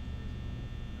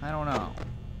 I don't know.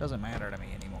 Doesn't matter to me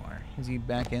anymore. Is he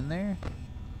back in there?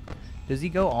 Does he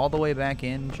go all the way back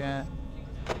in, chat?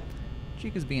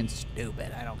 Chica's being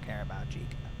stupid. I don't care about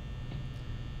Chica.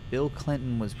 Bill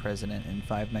Clinton was president in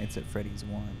Five Nights at Freddy's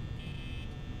 1.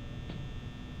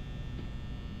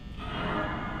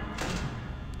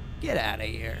 Get out of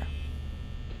here.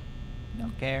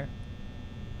 Don't care.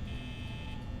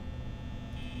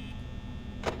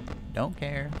 Don't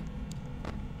care.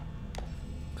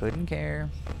 Couldn't care.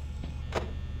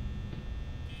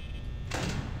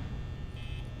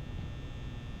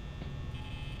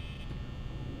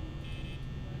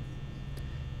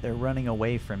 They're running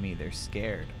away from me. They're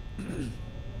scared. I'm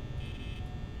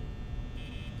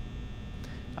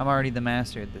already the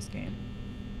master at this game.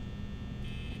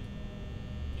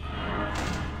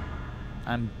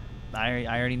 I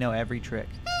already know every trick.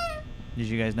 Did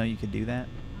you guys know you could do that?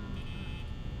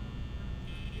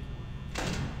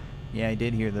 Yeah, I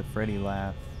did hear the Freddy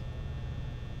laugh.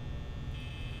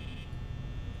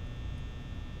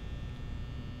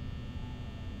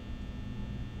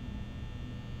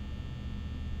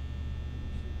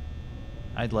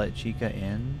 I'd let Chica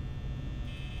in?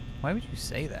 Why would you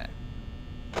say that?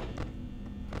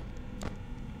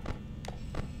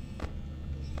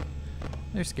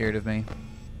 They're scared of me.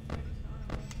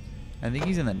 I think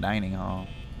he's in the dining hall.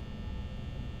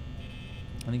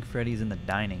 I think Freddy's in the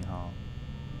dining hall.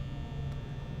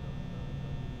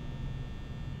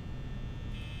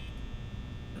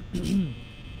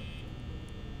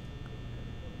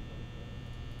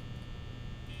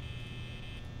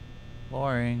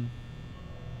 Boring.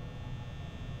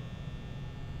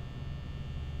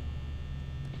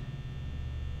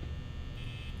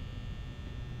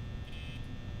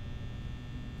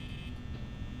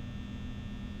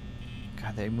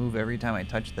 God, they move every time I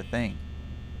touch the thing.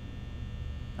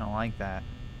 I don't like that.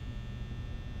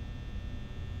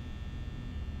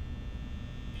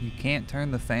 You can't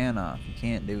turn the fan off. You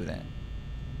can't do that.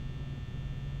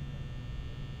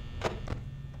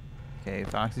 Okay,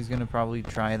 Foxy's gonna probably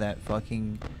try that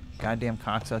fucking goddamn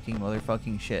cocksucking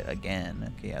motherfucking shit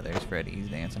again. Okay, yeah, there's Freddy. He's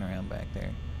dancing around back there.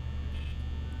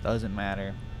 Doesn't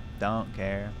matter. Don't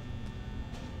care.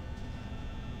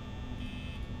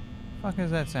 Fuck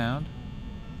is that sound?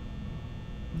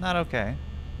 Not okay.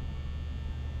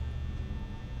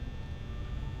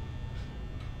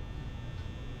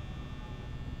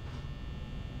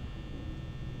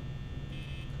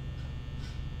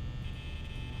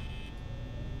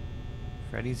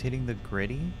 Freddy's hitting the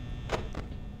gritty?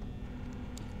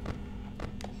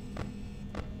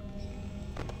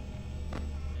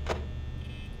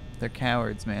 They're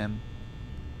cowards, man.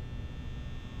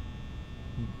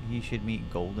 He should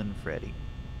meet Golden Freddy.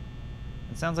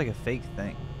 It sounds like a fake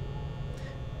thing.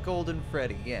 Golden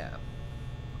Freddy, yeah.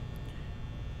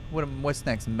 What's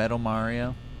next? Metal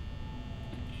Mario?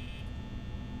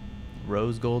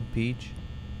 Rose Gold Peach?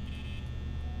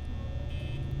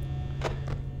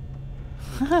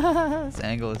 This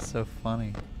angle is so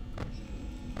funny.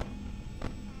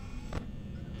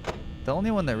 The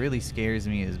only one that really scares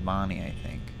me is Bonnie, I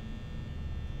think.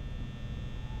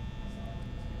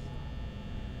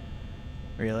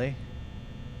 Really?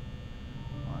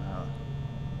 Wow.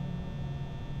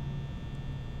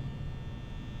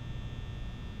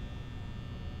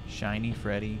 Shiny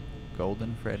Freddy.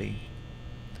 Golden Freddy.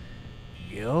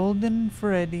 Golden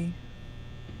Freddy.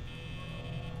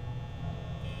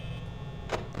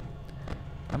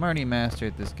 I'm already a master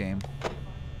at this game.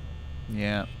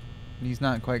 Yeah. He's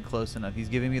not quite close enough. He's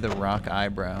giving me the rock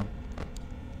eyebrow.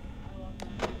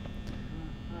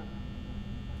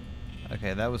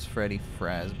 Okay, that was Freddy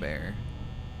Fazbear.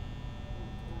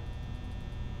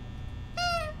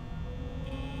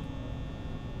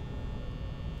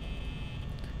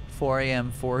 4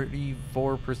 a.m.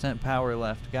 44% power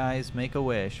left. Guys, make a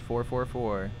wish.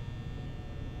 444.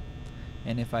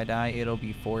 And if I die, it'll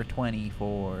be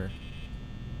 424.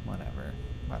 Whatever.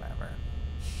 Whatever.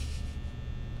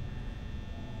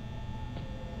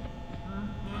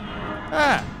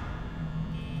 Ah!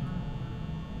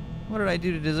 What did I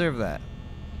do to deserve that?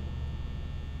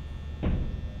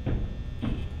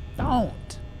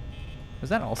 Don't!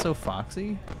 Was that also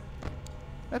Foxy?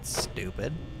 That's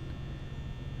stupid.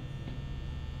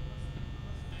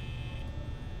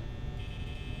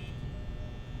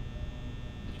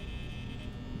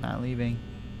 Not leaving.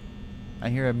 I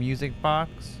hear a music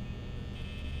box.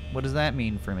 What does that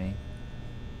mean for me?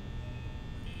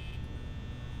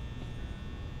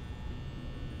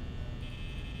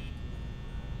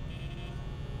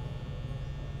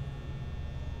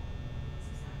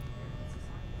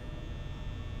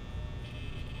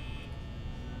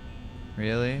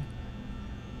 Really?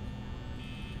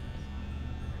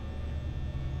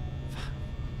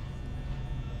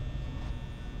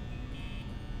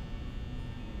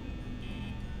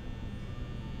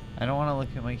 I don't want to look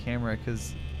at my camera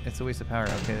because it's a waste of power.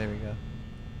 Okay, there we go.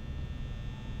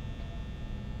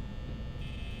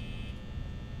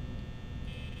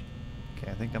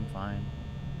 Okay, I think I'm fine.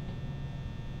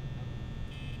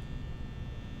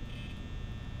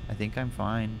 I think I'm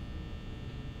fine.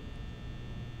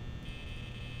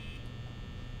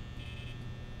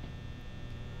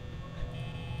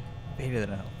 Beta than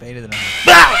hell. Beta than hell.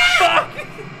 Ah! Fuck!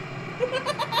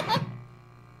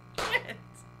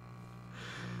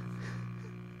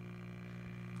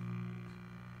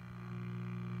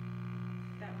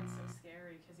 That one's so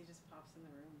scary because he just pops in the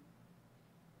room.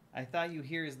 I thought you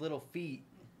hear his little feet.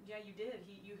 Yeah, you did.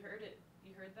 You heard it.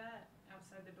 You heard that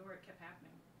outside the door. It kept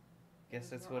happening. Guess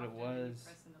that's more what it often than you was.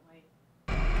 pressing the light.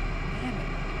 Damn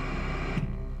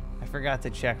it. I forgot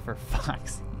to check for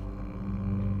Foxy.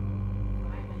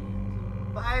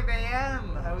 5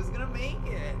 a.m. I was gonna make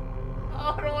it.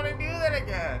 Oh, I don't want to do that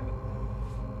again.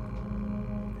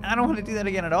 I don't want to do that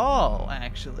again at all,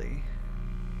 actually.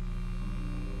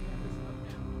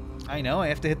 I know, I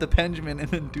have to hit the Benjamin and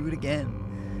then do it again.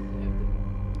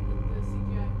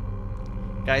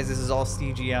 Guys, this is all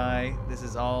CGI. This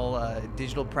is all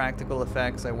digital practical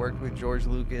effects. I worked with George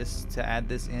Lucas to add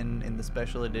this in the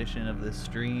special edition of this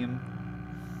stream.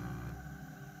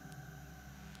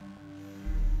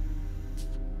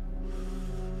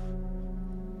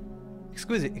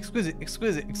 Exquisite, exquisite,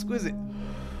 exquisite, exquisite.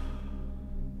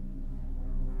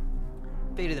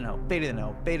 Beta than hell, beta than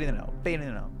hell, beta than hell, beta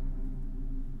than hell.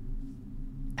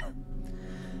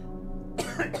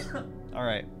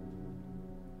 Alright.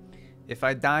 If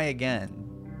I die again,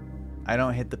 I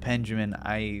don't hit the Benjamin,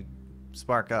 I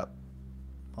spark up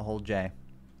a whole J.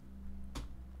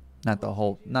 Not the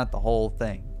whole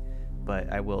thing,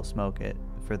 but I will smoke it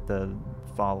for the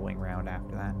following round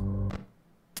after that.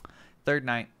 Third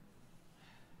night.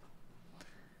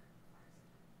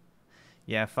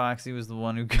 Yeah, Foxy was the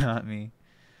one who got me.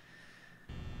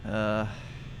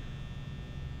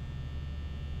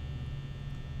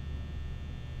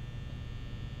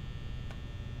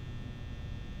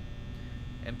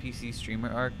 NPC streamer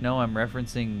arc? No, I'm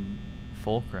referencing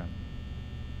Fulcrum.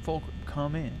 Fulcrum,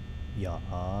 come in.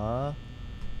 Yeah.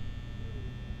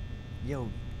 Yo,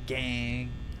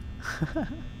 gang.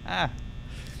 Ah.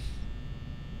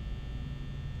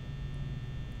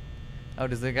 Oh,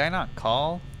 does the guy not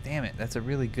call? Damn it, that's a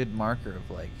really good marker of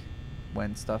like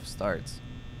when stuff starts.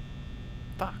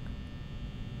 Fuck.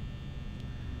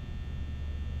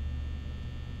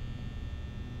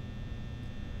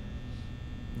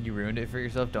 You ruined it for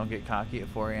yourself. Don't get cocky at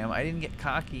 4 a.m. I didn't get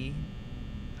cocky.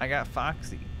 I got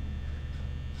Foxy.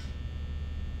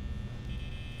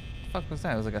 What the fuck was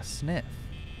that? It was like a sniff.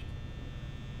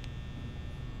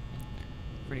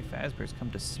 Freddy Fazbear's come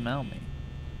to smell me.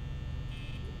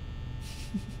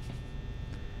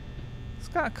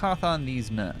 Scott Cawthon these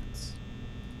nuts.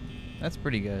 That's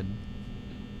pretty good.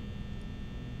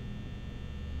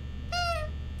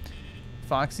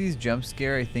 Foxy's jump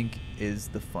scare, I think, is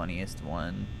the funniest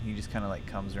one. He just kind of like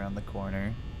comes around the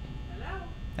corner. Hello?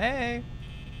 Hey!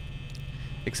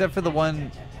 Except for the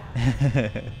one...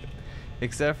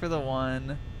 Except for the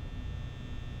one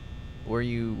where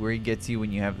he gets you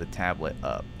when you have the tablet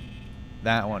up.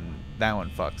 That one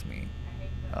fucks me I hate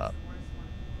that. up. It's the worst one.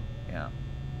 Yeah.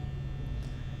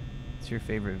 What's your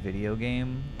favorite video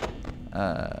game?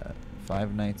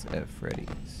 Five Nights at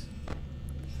Freddy's.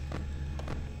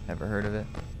 Ever heard of it?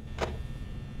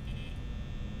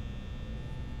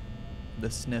 The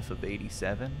sniff of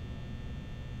 87.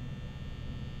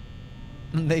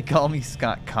 They call me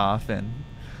Scott Coffin.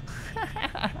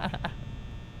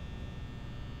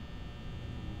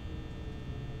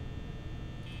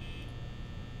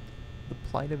 The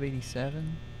Plight of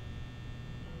 87?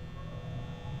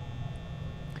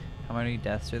 How many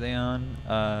deaths are they on?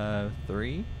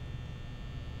 3?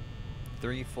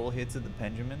 3 full hits of the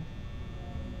Benjamin.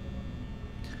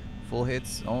 Full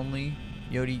hits only.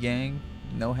 Yodi Gang.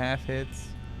 No half hits.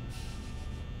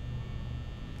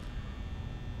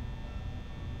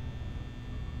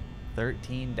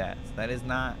 "13 deaths. That is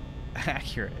not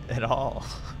accurate at all.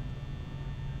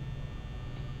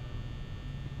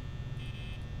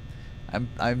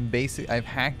 I've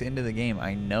hacked into the game.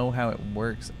 I know how it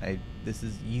works. This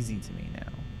is easy to me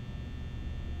now.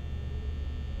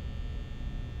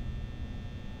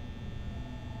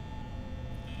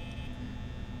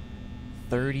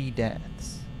 "30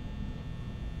 deaths.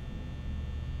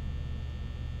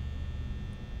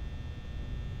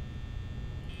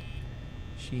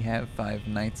 She have 5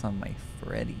 nights on my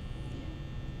Freddy.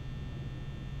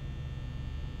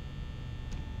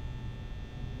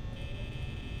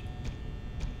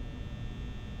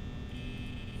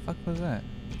 Fuck was that?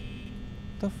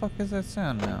 The fuck is that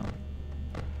sound now?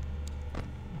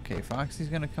 Okay, Foxy's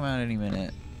gonna come out any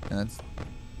minute, and that's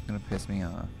gonna piss me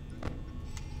off.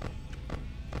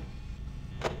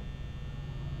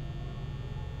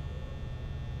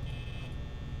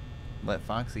 Let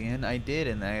Foxy in? I did,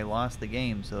 and then I lost the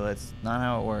game, so that's not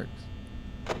how it works.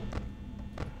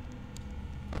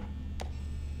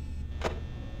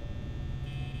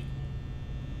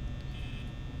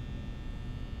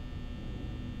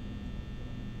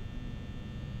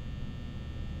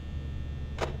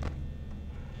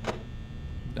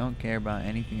 Don't care about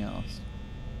anything else.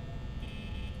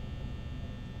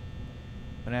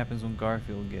 What happens when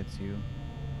Garfield gets you?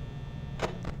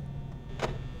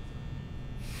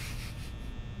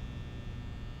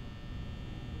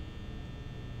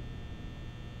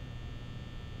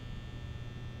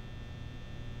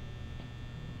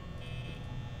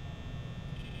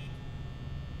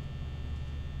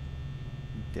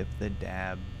 Dip the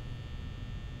dab.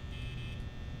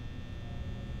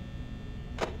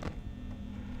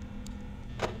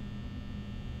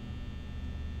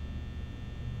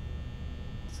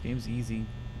 This game's easy.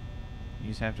 You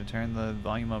just have to turn the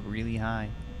volume up really high.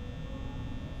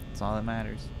 That's all that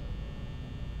matters.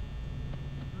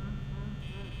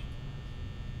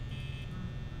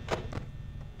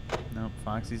 Nope,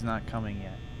 Foxy's not coming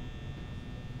yet.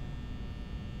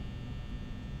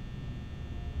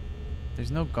 There's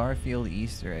no Garfield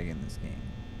Easter egg in this game.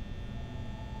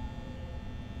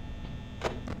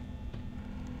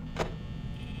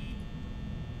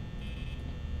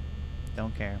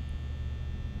 Don't care.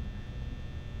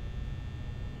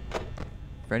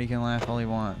 Freddy can laugh all he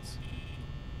wants.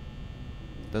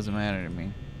 Doesn't matter to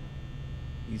me.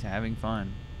 He's having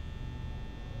fun.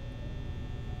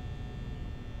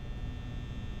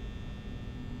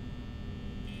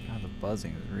 God, the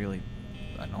buzzing is really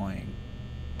annoying.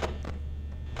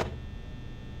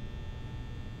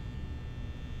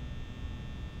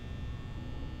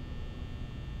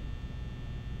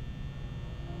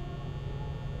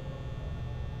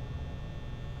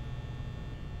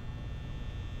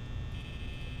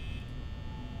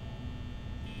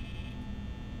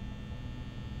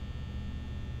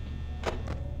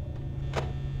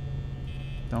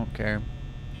 Don't care.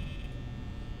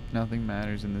 Nothing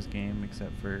matters in this game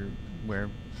except for where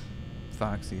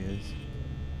Foxy is.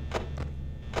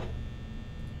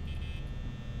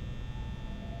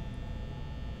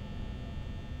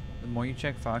 The more you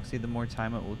check Foxy, the more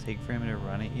time it will take for him to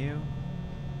run at you.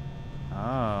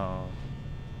 Oh.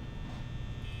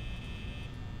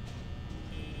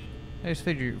 I just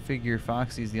figure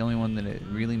Foxy's the only one that it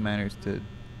really matters to.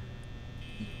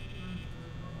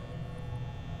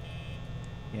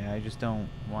 Yeah, I just don't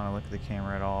want to look at the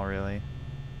camera at all, really.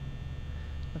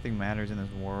 Nothing matters in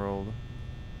this world.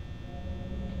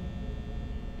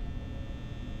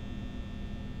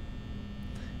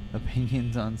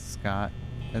 Opinions on Scott,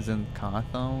 as in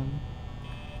Cawthorn?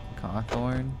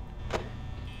 Cawthorn?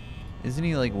 Isn't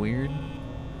he, like, weird?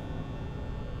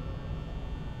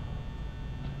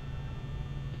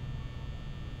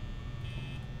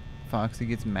 Foxy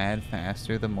gets mad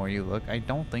faster the more you look. I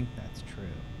don't think that's true.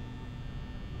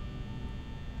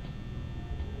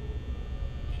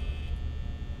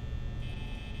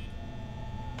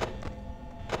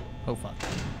 Oh fuck.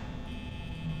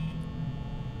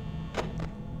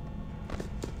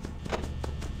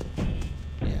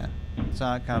 Yeah. It's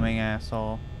not coming,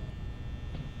 asshole.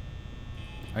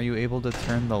 Are you able to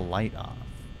turn the light off?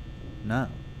 No.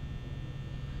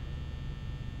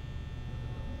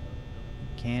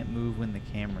 Can't move when the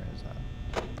camera is up.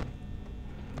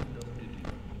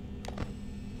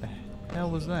 The hell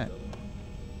was that?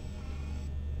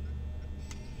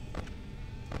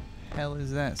 Hell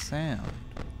is that sound?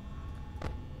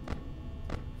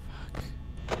 Fuck.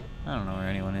 I don't know where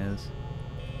anyone is.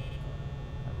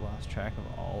 I've lost track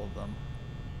of all of them.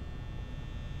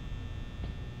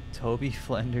 Toby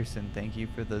Flenderson, thank you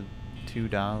for the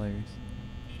 $2.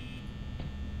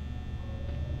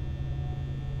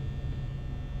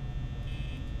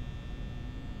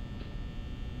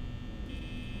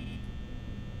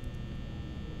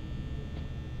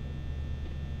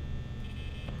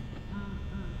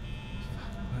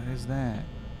 What is that?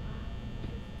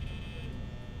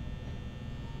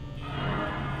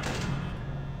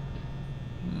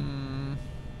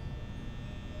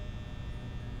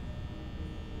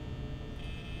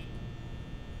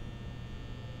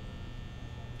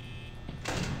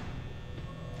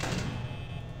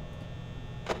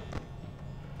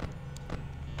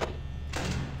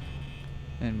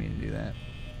 I didn't mean to do that.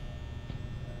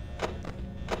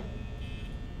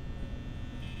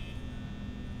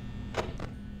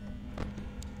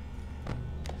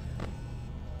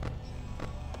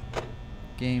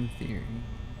 Game theory.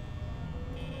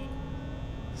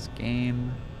 This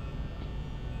game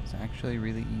is actually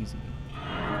really easy.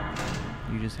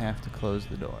 You just have to close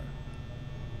the door.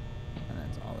 And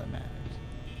that's all that matters.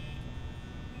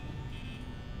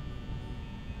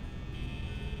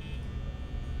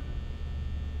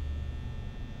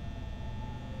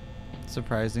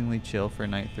 Surprisingly chill for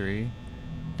night 3.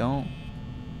 Don't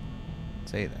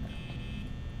say that.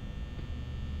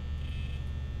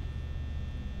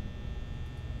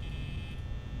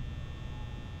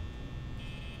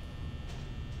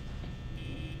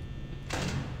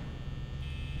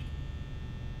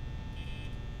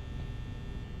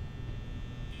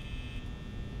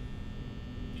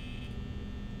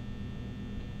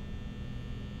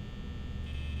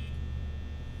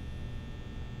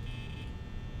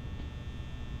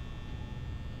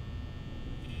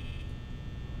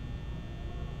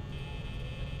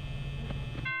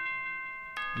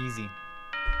 Easy.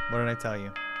 What did I tell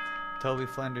you? Toby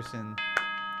Flenderson,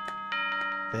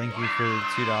 thank you for the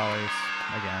 $2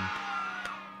 again.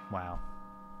 Wow.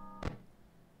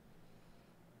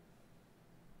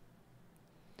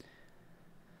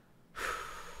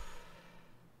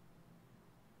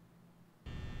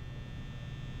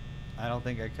 I don't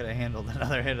think I could have handled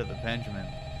another hit of the Benjamin,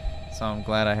 so I'm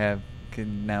glad I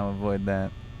can now avoid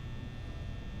that.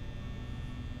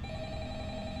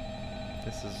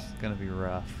 This is gonna be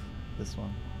rough, this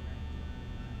one.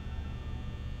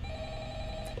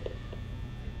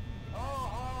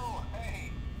 Oh,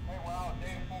 hey, wow,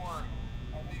 day 4.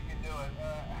 I think you can do it.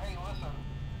 Hey, listen,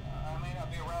 I may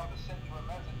not be around to send you a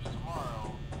message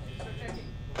tomorrow.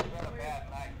 It's been a bad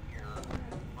night here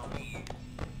for me.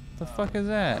 What the fuck is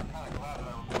that? I'm kind of glad that I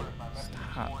recorded my message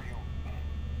for you.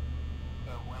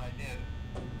 So when I did,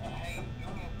 hey, do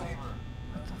me a favor.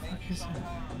 What the fuck Maybe is that?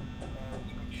 sometime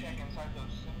you can check inside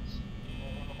those suits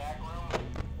in the back room.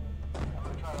 I'm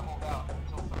going to try to hold out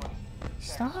until someone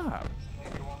checks. Stop!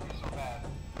 Maybe it won't be so bad.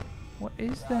 What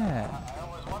is that? I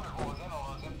always wondered what was in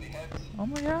all those empty heads. Oh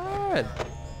my god!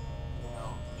 You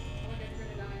know.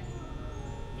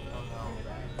 Oh no.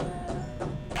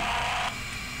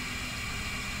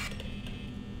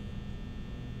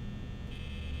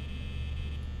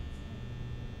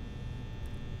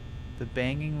 The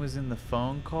banging was in the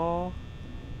phone call?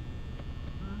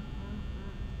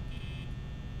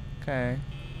 Okay.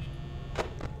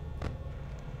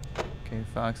 Okay,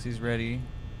 Foxy's ready.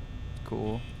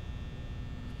 Cool.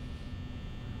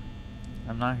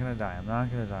 I'm not gonna die. I'm not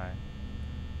gonna die.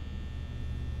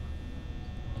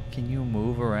 Can you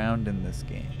move around in this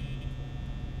game?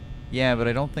 Yeah, but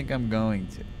I don't think I'm going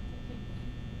to.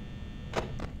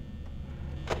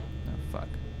 Oh, fuck.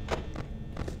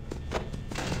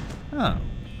 Oh.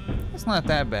 That's not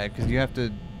that bad, because you have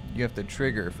to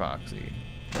trigger Foxy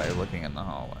by looking in the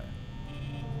hallway.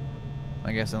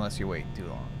 I guess unless you wait too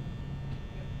long.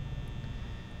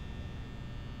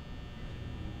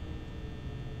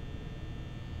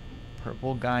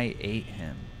 Purple guy ate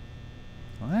him.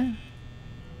 What?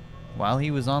 While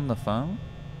he was on the phone?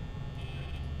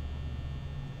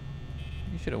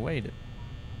 You should have waited.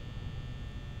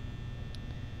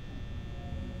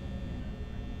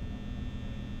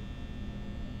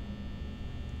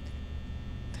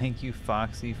 Thank you,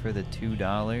 Foxy, for the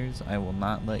 $2. I will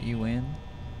not let you in.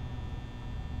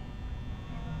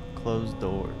 Closed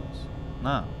doors.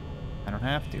 No, I don't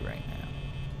have to right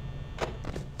now.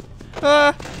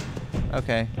 Ah!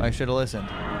 Okay, I should have listened.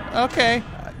 Okay,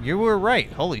 you were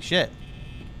right. Holy shit.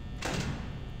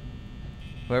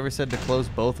 Whoever said to close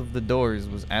both of the doors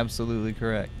was absolutely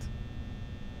correct.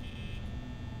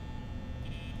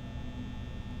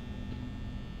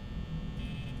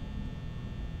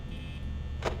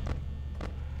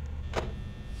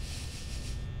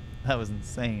 That was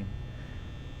insane.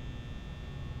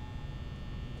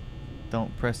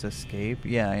 Don't press escape.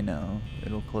 Yeah, I know.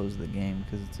 It'll close the game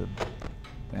because it's an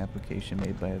application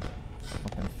made by a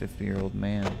fucking 50-year-old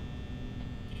man.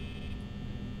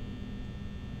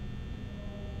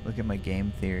 Look at my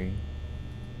game theory.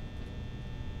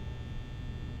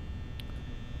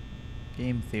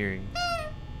 Game theory.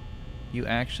 You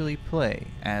actually play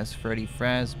as Freddy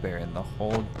Fazbear the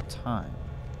whole time.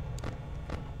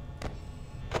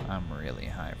 I'm really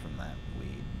high from that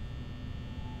weed.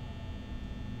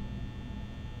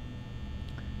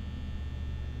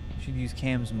 You should use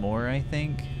cams more, I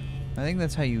think. I think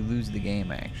that's how you lose the game,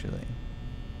 actually.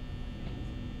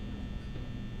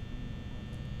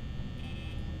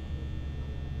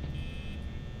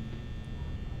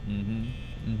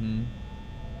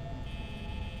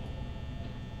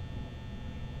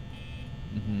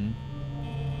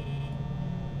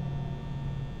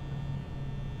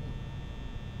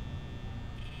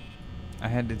 I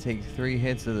had to take 3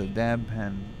 hits of the dab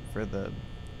pen for the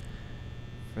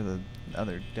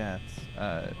other deaths.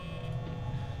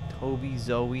 Toby,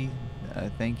 Zoe,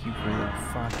 thank you for the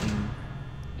fucking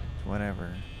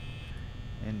whatever.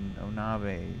 And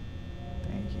Onabe,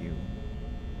 thank you.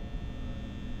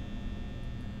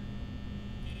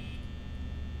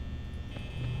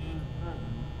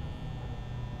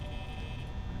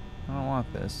 I don't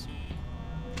want this.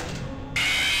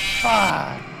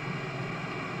 Fuck!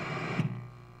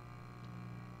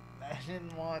 I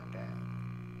didn't want that.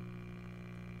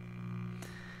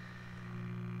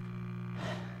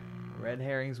 Red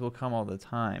herrings will come all the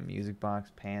time. Music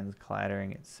box, pans,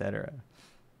 clattering, etc.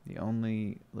 You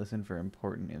only listen for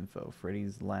important info.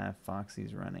 Freddy's laugh,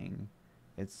 Foxy's running,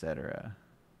 etc.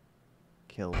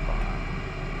 Kill bomb.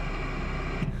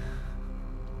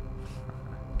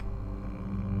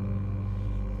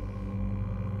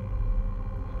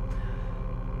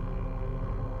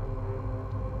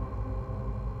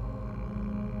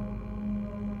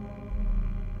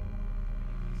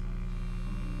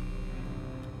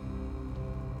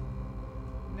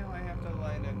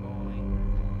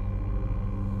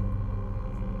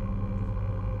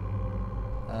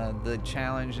 The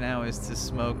challenge now is to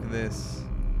smoke this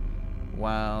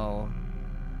while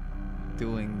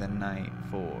doing the night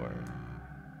for.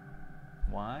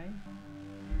 Why?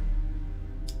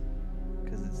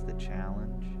 Because it's the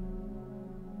challenge.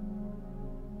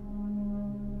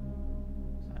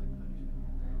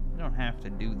 You don't have to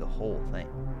do the whole thing.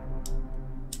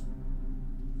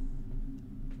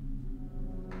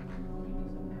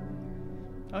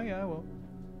 Oh yeah, I will.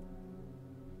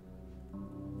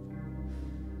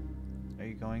 Are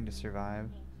you going to survive?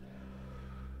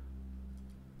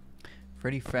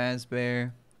 Freddy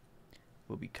Fazbear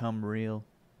will become real.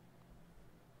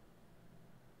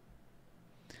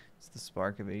 It's the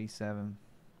spark of 87.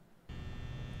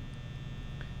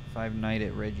 5 Night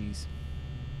at Reggie's.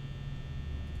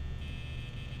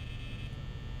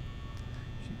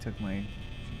 She took my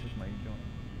joint.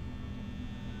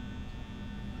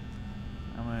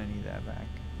 I'm gonna need that back.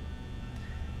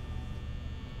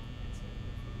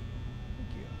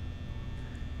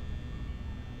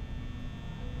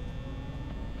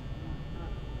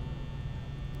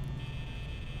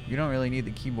 You don't really need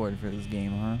the keyboard for this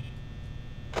game,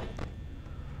 huh?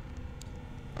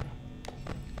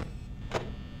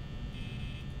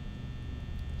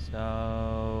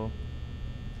 So...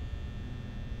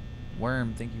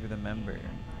 Worm, thank you for the member.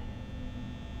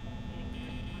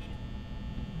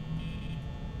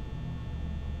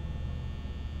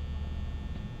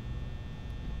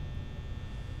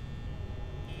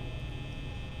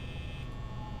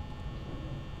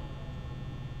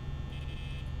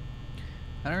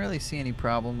 I don't really see any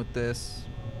problem with this.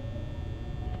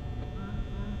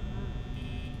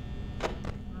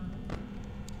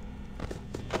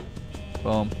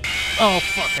 Boom. Oh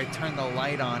fuck, I turned the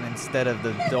light on instead of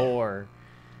the door.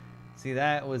 See,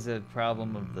 that was a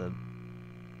problem of the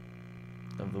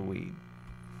weed.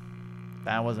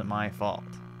 That wasn't my fault.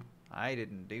 I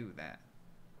didn't do that.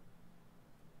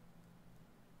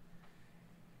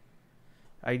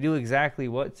 I knew exactly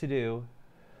what to do.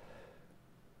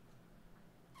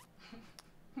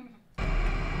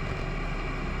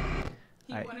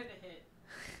 He I- wanted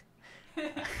to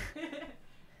hit.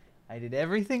 I did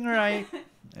everything right,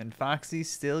 and Foxy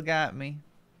still got me.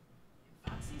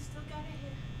 Foxy still got a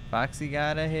hit. Foxy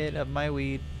got a hit of my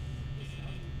weed. He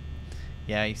smelled you.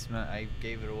 Yeah, he smelled. I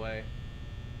gave it away.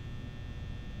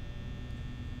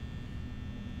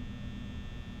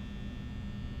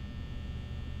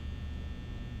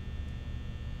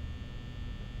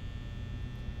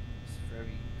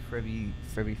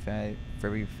 Frebby Fab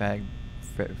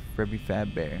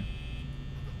Bear.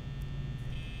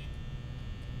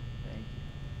 Thank you.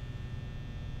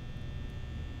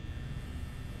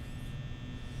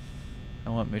 I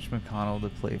want Mitch McConnell to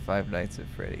play Five Nights at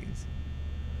Freddy's.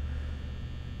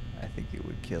 I think it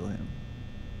would kill him.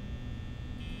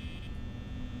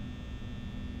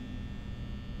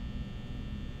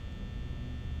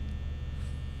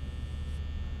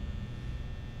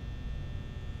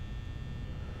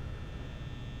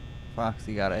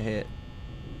 Foxy got a hit.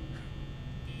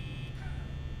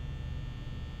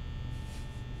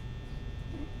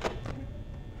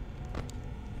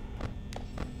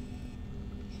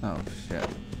 Oh shit.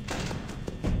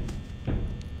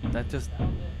 That just...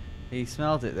 He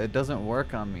smelled it. That doesn't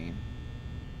work on me.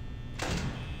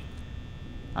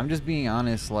 I'm just being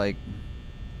honest, like,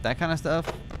 that kind of stuff,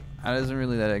 that doesn't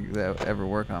really that ever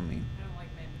work on me. I don't like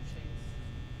mango shakes.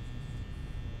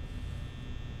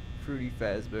 Fruity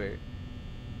Fazbear.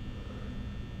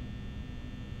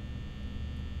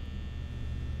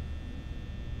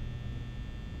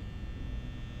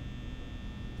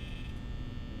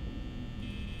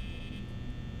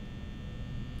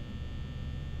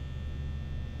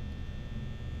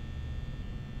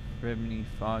 Rimney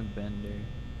Fogbender.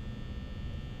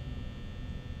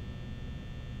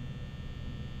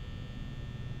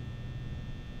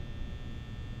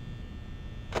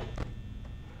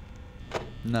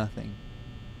 Nothing.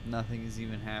 Nothing is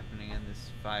even happening in this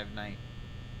 5 night.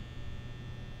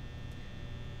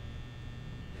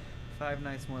 5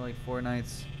 nights, more like 4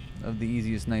 nights of the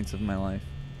easiest nights of my life.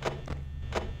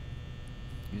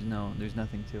 There's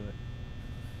nothing to it.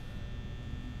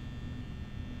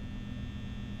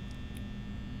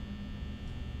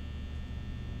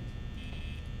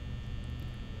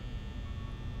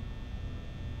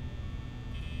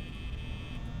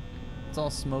 It's all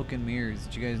smoke and mirrors.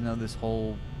 Did you guys know this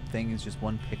whole thing is just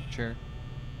one picture?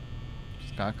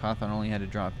 Scott Cawthon only had to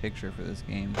draw a picture for this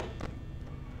game.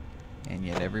 And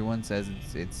yet everyone says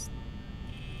it's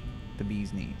the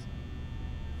bee's knees.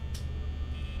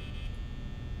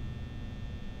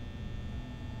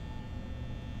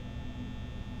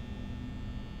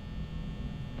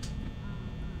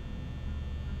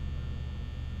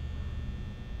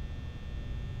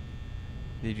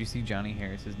 Did you see Johnny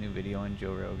Harris's new video on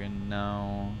Joe Rogan?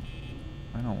 No.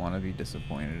 I don't want to be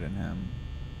disappointed in him.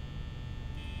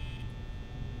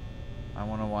 I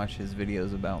want to watch his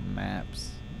videos about maps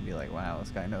and be like, wow,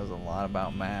 this guy knows a lot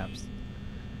about maps.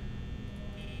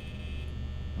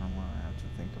 I don't want to have to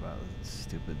think about the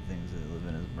stupid things that live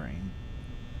in his brain.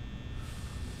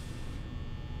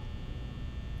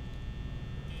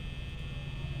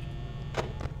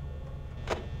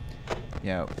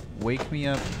 Yeah, wake me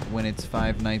up when it's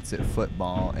 5 nights at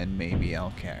football and maybe I'll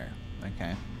care.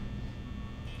 Okay?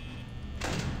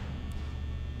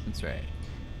 That's right.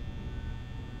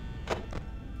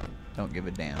 Don't give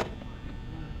a damn.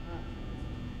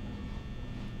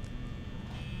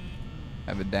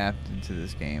 I've adapted to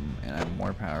this game and I'm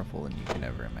more powerful than you can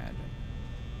ever imagine.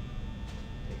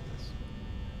 Take this.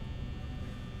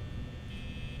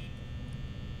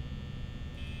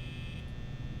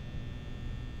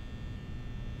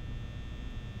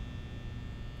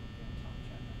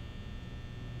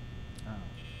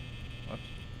 Whoops.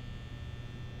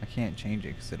 I can't change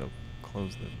it because it'll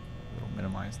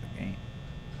minimize the game.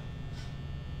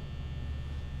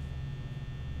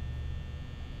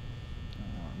 I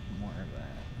want more of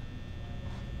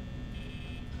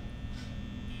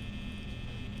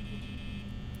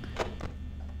that.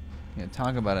 Yeah,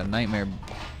 talk about a nightmare.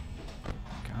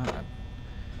 God.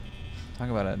 Talk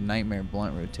about a nightmare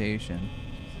blunt rotation.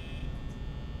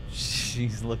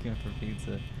 She's looking for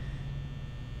pizza.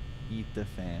 Eat the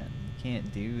fan. You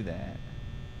can't do that.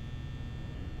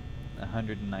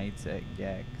 100 nights at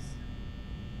Gex.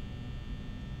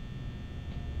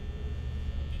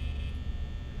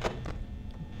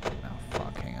 Oh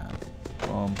fuck, hang on.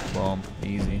 Boom, boom,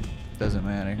 easy. Doesn't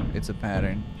matter. It's a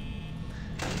pattern.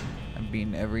 I've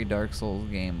beaten every Dark Souls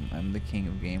game. I'm the king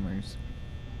of gamers.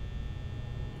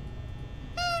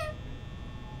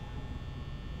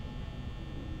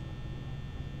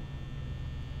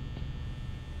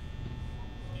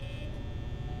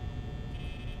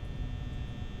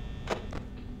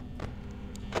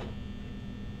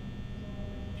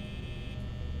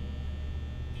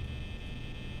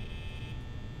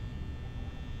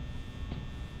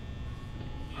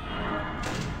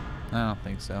 I don't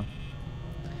think so.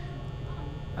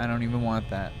 I don't even want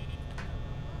that.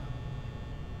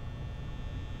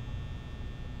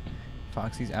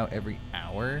 Foxy's out every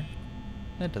hour?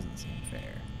 That doesn't seem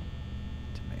fair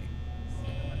to me.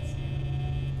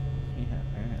 Yeah,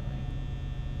 apparently.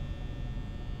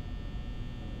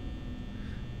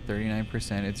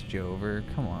 39% it's Jover.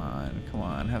 Come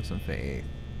on, have some faith.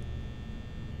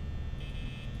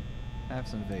 Have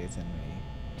some faith in me.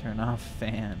 Turn off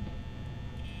fan.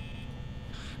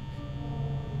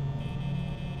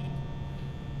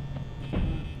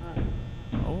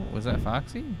 Oh, was that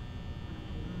Foxy?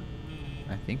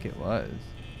 I think it was.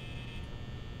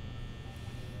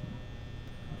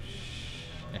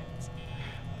 Shit.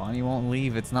 Bonnie won't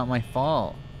leave. It's not my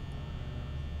fault.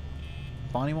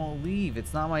 Bonnie won't leave.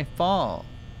 It's not my fault.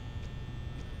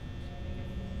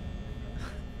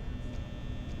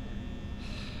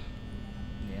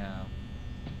 Yeah.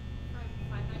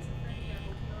 Five Nights at Freddy, I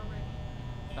hope you are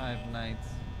ready. 5 nights,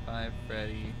 5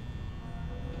 Freddy.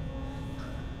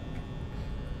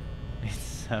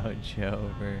 It's so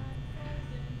Jover.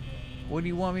 What do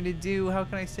you want me to do? How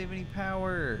can I save any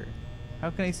power? How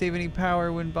can I save any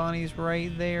power when Bonnie's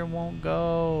right there and won't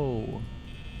go?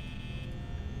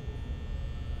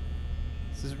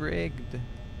 This is rigged.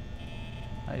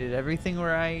 I did everything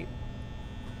right.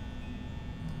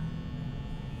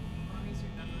 Bonnie's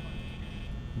your number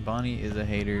one. Bonnie is a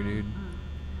hater, dude.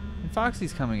 And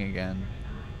Foxy's coming again.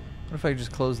 What if I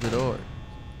just close the door?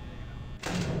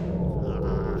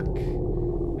 Fuck.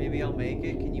 Maybe I'll make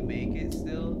it. Can you make it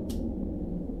still?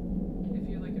 If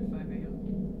you're like at 5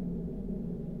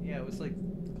 a.m. Yeah, it was like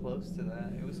close to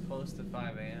that. It was close to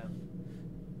 5 a.m.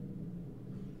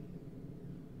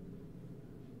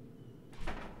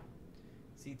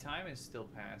 See, time is still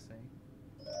passing.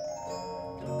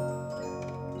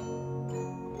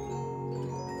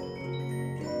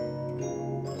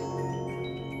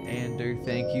 Ander,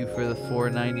 thank you for the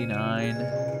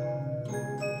 $4.99.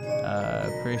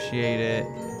 Appreciate it.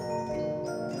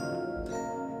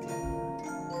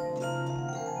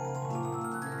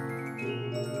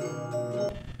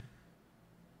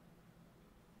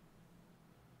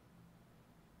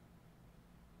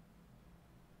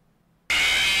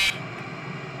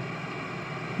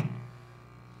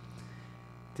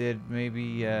 Did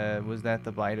maybe, was that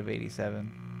the bite of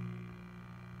 87?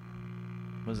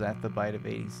 Was that the bite of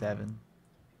 87?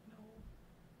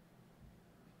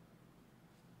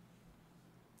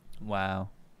 Wow.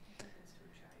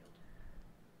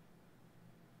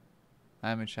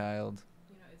 I'm a child.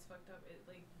 You know, it's fucked up. It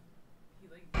like he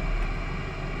like I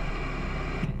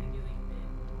think he like bit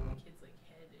the kid's like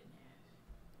head in half.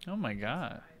 Oh my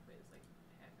god. But it's like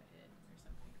half a head or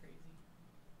something crazy.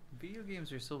 Video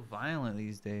games are so violent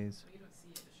these days. But you don't see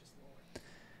it, it's just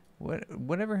lore.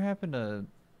 Whatever happened to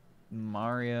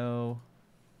Mario?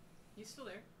 He's still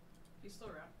there. He's still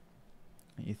around.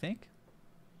 You think?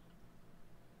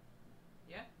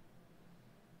 Yeah.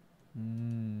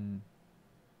 Hmm.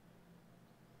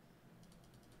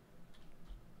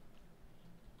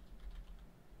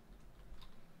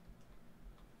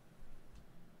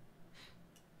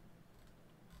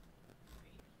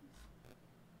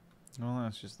 Well,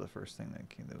 that's just the first thing that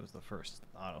came. That was the first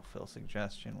autofill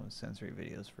suggestion was sensory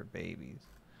videos for babies.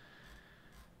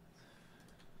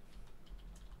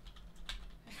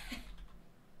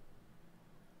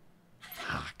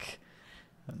 Fuck.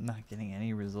 I'm not getting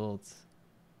any results.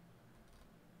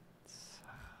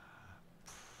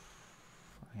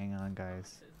 Hang on,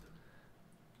 guys.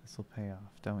 This will pay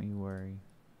off. Don't you worry.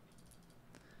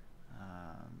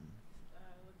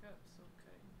 Look up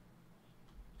sm0ke.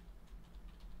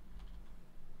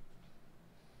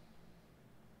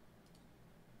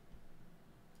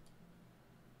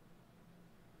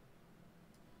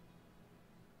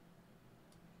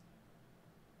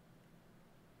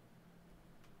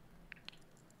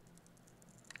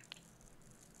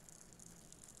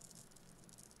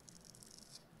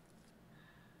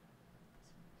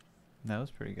 That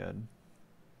was pretty good.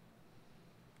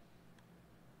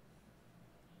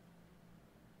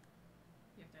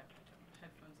 You have to have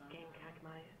headphones on. Game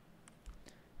Kagmaya.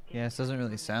 Yeah, this doesn't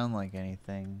really sound like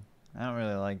anything. I don't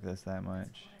really like this that much.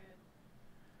 It's quiet.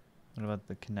 What about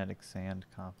the Kinetic Sand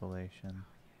compilation?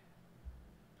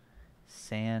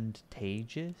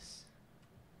 Sandtageous?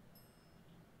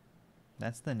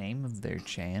 That's the name of their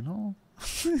channel?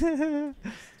 It's 2019,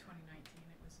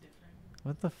 it was different.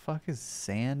 What the fuck is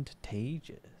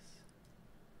Sandtageous?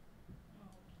 Oh,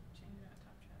 change it on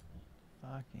top chat.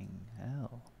 Fucking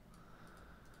hell.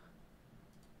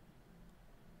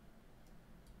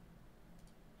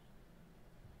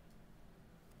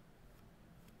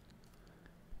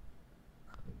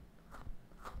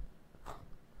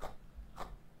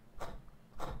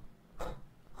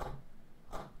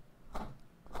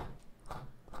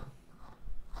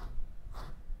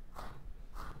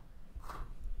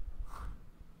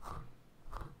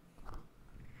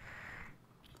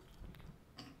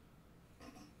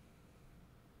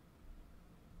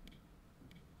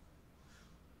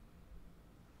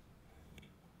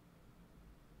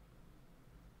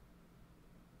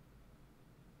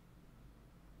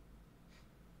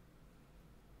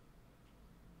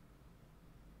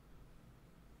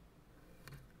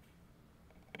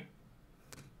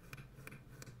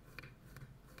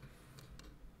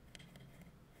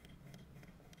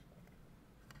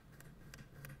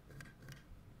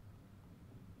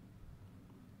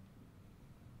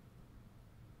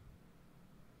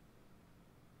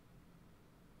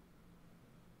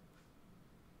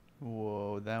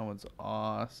 one's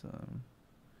awesome.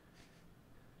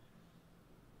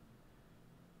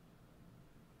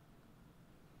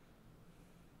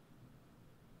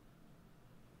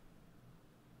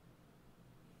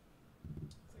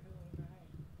 It's like a little guy.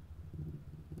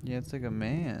 Yeah, it's like a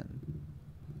man.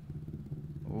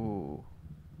 Ooh.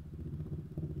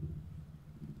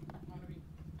 I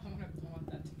want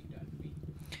that to be done to me.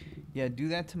 Yeah, do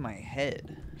that to my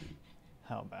head.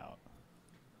 How about?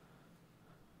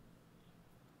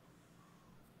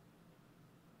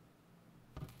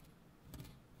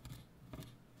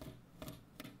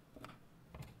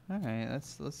 All right,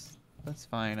 that's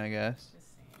fine, I guess.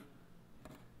 Just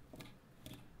saying.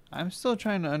 I'm still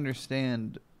trying to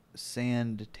understand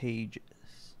sand-tagious.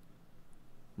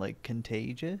 Like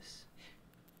contagious?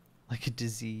 Like a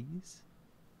disease?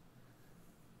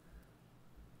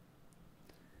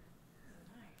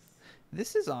 Nice.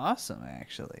 This is awesome,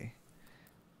 actually.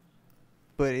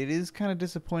 But it is kind of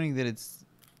disappointing that it's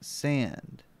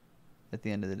sand at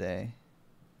the end of the day.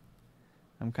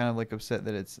 I'm kind of like upset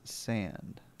that it's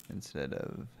sand instead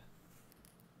of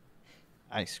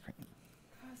ice cream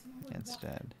Cosmo and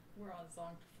instead. We're on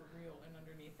Zonked for real, and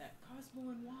underneath that, Cosmo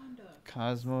and Wanda.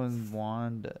 Cosmo and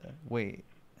Wanda. Wait.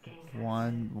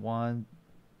 Wasmo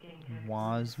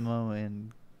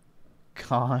and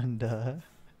Conda.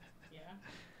 Yeah?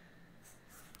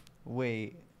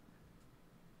 Wait.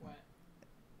 What?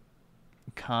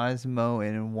 Cosmo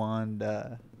and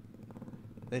Wanda.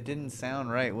 That didn't sound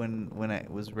right when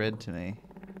it was read to me.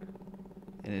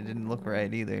 And it didn't look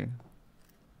right either.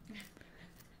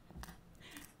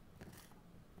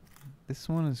 This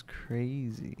one is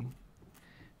crazy.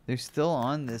 They're still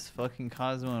on this fucking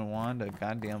Cosmo and Wanda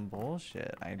goddamn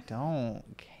bullshit. I don't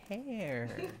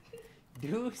care.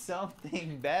 Do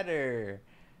something better.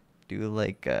 Do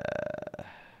like a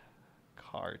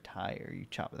car tire. You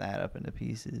chop that up into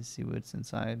pieces. See what's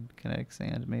inside. Kinetic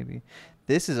sand, maybe.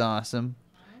 This is awesome.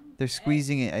 They're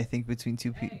squeezing it, I think, between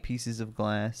two pieces of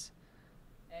glass.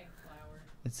 Egg flour.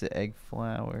 It's an egg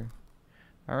flour.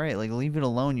 Alright, like, leave it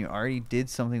alone. You already did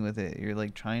something with it. You're,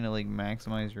 like, trying to, like,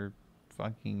 maximize your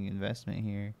fucking investment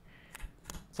here.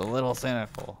 It's a little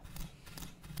cynical.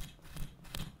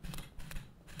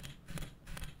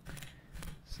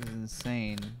 This is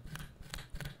insane.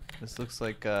 This looks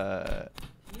like, Can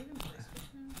you even play Switch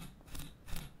now?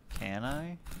 Can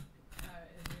I? Is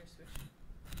your Switch?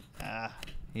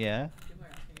 Yeah? People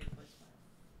are asking you to play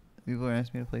Splatoon. People are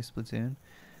asking me to play Splatoon.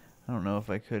 I don't know if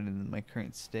I could in my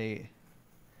current state.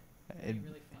 It'd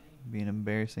Really funny. be an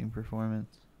embarrassing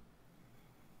performance.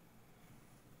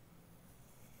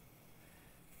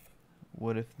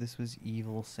 What if this was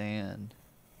evil sand?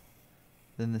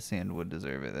 Then the sand would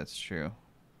deserve it, that's true.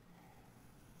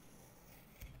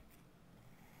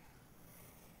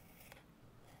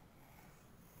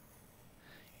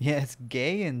 Yeah, it's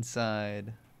gay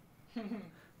inside. When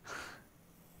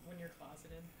you're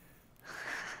closeted.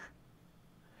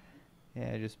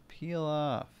 Yeah, just peel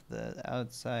off the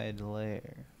outside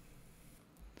layer.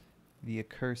 The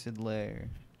accursed layer.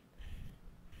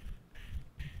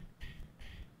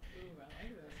 Ooh, I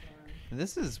like this one.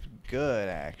 This is good,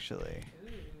 actually. Ooh.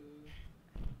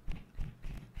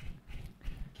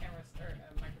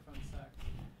 Microphone sucks.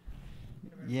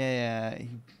 Yeah, he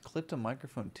clipped a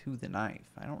microphone to the knife.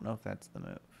 I don't know if that's the move.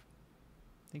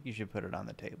 I think you should put it on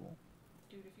the table.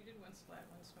 Dude, if you did one splat,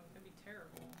 one smoke, that'd be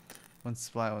terrible. One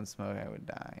splat, one smoke, I would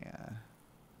die, yeah.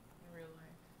 In real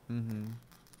life. Mm-hmm.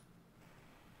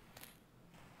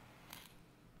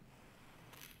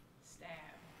 Stab.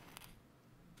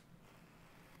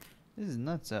 This is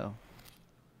nutso.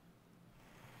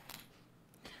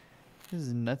 This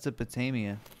is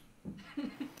Nutsopotamia.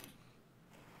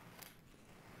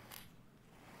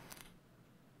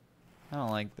 I don't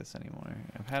like this anymore.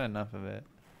 I've had enough of it.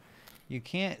 You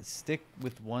can't stick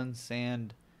with one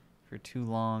sand for too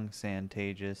long,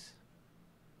 Sandtageous.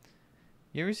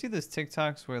 You ever see those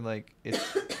TikToks where, like, it's...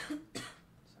 Sorry.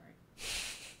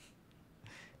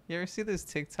 You ever see those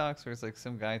TikToks where it's, like,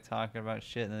 some guy talking about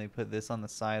shit and then they put this on the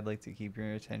side, like, to keep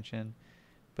your attention?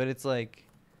 But it's, like,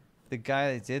 the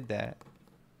guy that did that,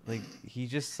 like, he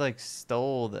just, like,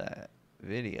 stole that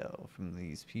video from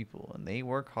these people, and they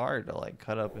work hard to, like,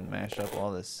 cut up and mash up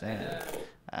all this sand.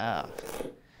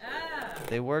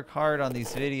 They work hard on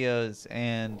these videos,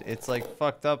 and it's, like,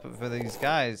 fucked up for these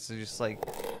guys to just, like,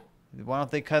 why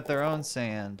don't they cut their own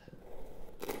sand?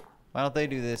 Why don't they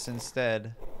do this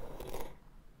instead?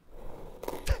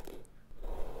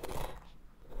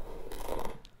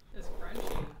 It's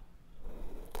crunchy.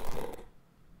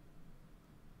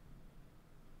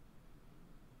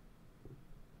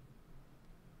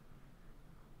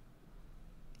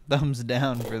 Thumbs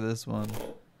down for this one.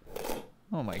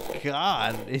 Oh my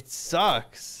god, it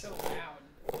sucks. So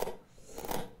loud.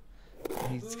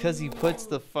 It's because he puts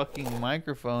the fucking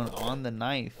microphone on the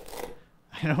knife.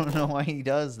 I don't know why he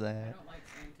does I that. don't like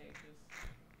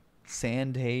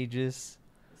Sandtages. Sandtages.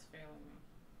 It's failing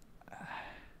me.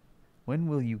 When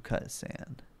will you cut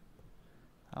sand?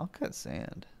 I'll cut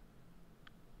sand.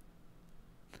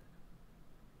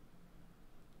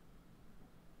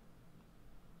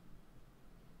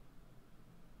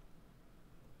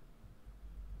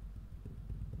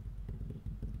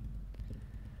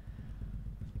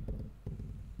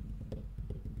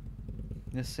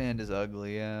 This sand is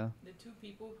ugly, yeah. The two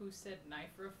people who said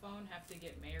knife for a phone have to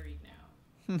get married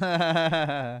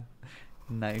now.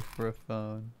 Knife for a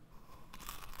phone.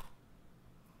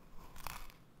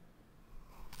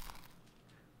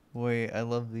 Wait, I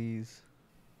love these.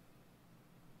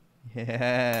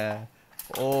 Yeah.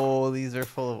 Oh, these are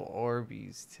full of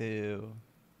Orbeez too.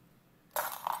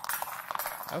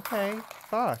 Okay,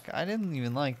 fuck. I didn't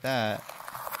even like that.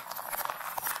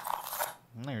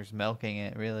 They're just milking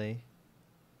it, really.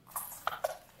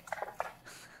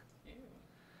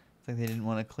 It's like they didn't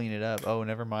want to clean it up. Oh,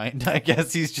 never mind. I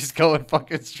guess he's just going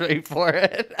fucking straight for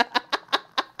it.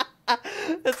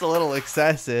 That's a little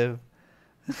excessive.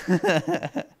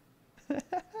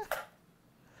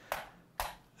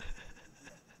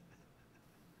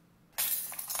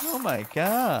 Oh my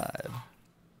god.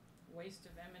 Waste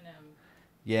of M&M.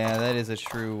 Yeah, that is a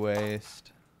true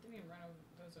waste. Didn't even run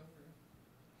those over.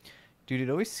 Dude, it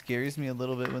always scares me a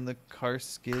little bit when the car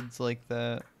skids like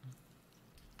that.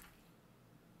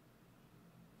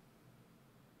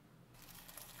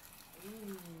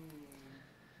 Ooh.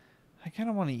 I kind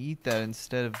of want to eat that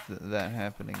instead of that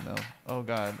happening, though. Oh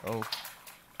god. Oh.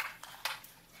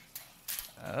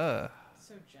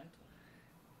 So gentle.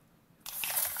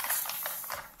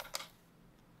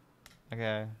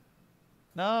 Okay.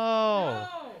 No.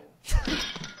 No!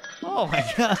 Oh my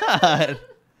god.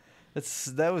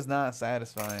 That was not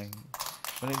satisfying.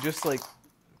 When it just like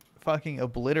fucking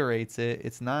obliterates it,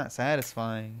 it's not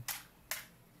satisfying.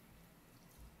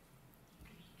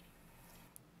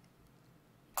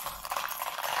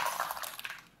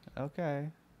 Okay.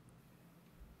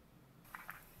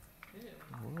 Ew.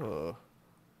 Whoa.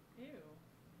 Ew.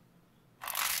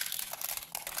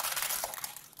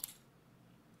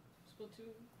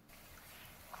 Splatoon.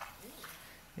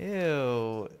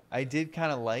 Ew. I did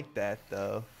kind of like that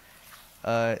though.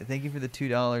 Thank you for the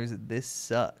 $2. This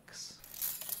sucks.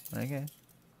 Okay.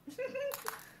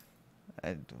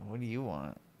 What do you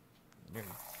want?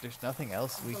 There's nothing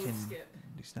else we can. Skip.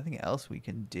 There's nothing else we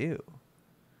can do.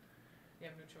 You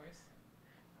have no choice.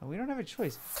 We don't have a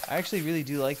choice. I actually really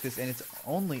do like this, and it's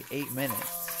only 8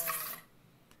 minutes.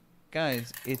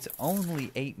 Guys, it's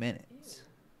only 8 minutes.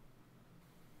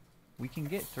 We can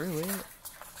get through it.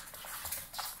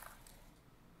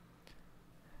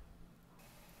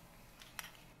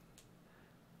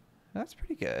 That's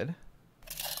pretty good.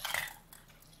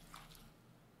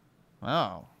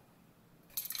 Wow.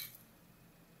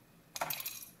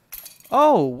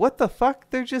 Oh, what the fuck?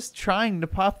 They're just trying to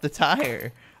pop the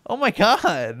tire. Oh my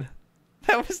god.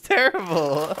 That was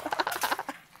terrible.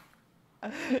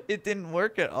 It didn't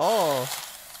work at all.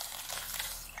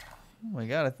 Oh my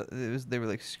god, I thought they were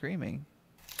like screaming.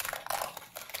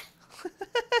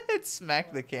 It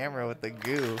smacked the camera with the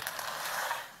goo.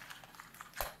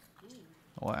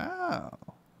 Wow.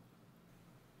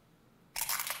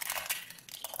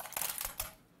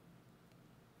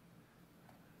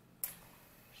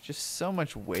 Just so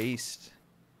much waste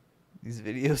these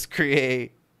videos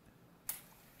create.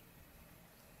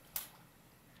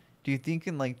 Do you think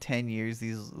in like 10 years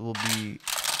these will be,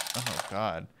 oh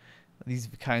god, these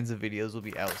kinds of videos will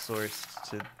be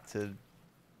outsourced to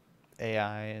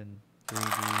AI and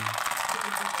 3D?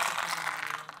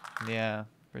 Yeah,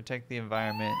 protect the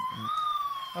environment.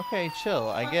 Okay, chill,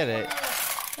 I get it.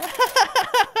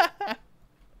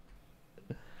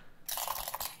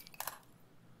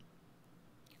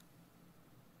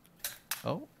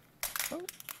 Oh.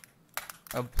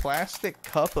 A plastic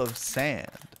cup of sand.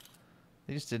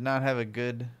 They just did not have a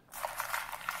good...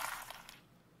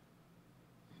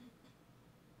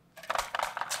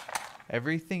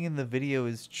 Everything in the video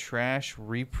is trash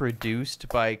reproduced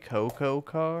by Coco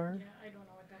Car? Yeah, I don't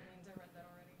know what that means. I read that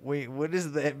already. Wait, what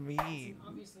does that mean?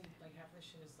 Obviously, like half this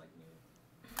shit is like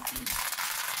new.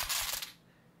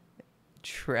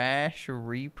 Trash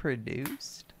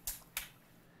reproduced?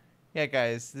 Yeah,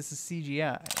 guys, this is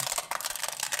CGI.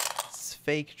 It's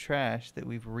fake trash that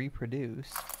we've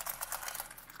reproduced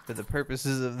for the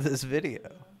purposes of this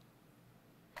video.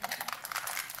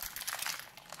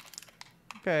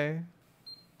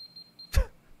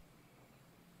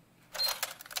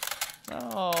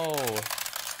 No.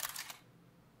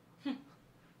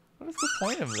 What is the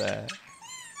point of that?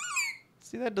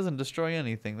 See, that doesn't destroy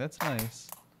anything. That's nice.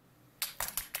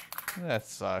 That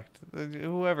sucked.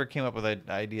 Whoever came up with that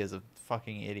idea is a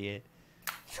fucking idiot.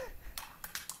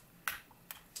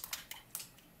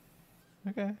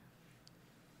 Okay.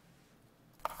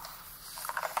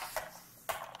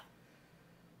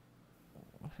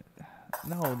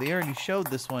 No, they already showed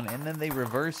this one and then they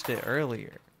reversed it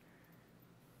earlier.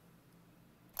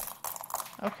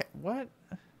 Okay, what?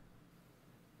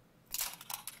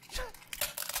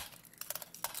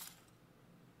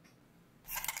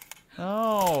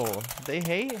 Oh, they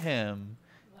hate him.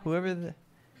 Whoever the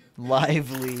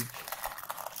live leak.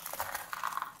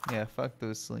 Yeah, fuck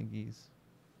those slinkies.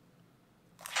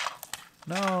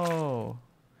 No.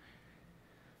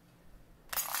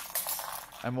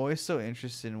 I'm always so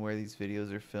interested in where these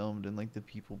videos are filmed and like the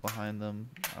people behind them.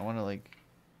 I want to like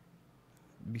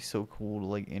be so cool to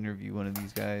like interview one of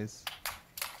these guys.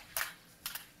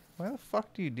 Why the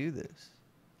fuck do you do this?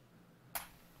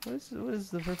 What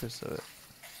is the purpose of it?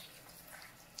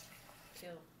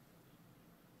 Kill.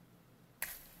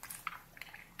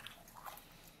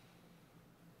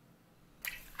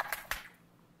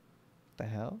 The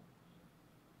hell?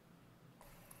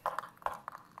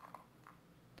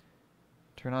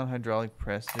 Turn on hydraulic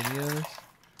press videos.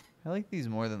 I like these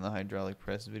more than the hydraulic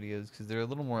press videos because they're a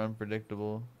little more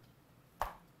unpredictable.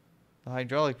 The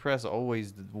hydraulic press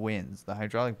always wins. The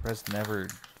hydraulic press never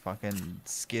fucking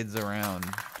skids around.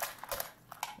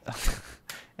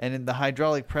 And the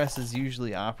hydraulic press is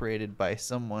usually operated by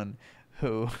someone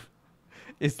who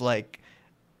is like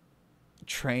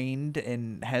trained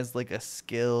and has like a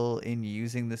skill in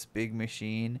using this big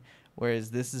machine, whereas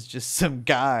this is just some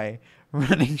guy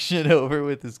running shit over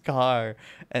with his car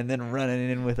and then running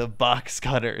in with a box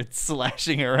cutter and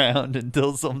slashing around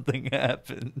until something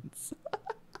happens.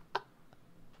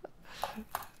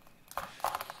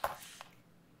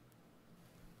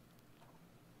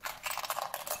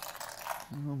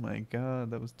 Oh my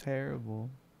god, that was terrible.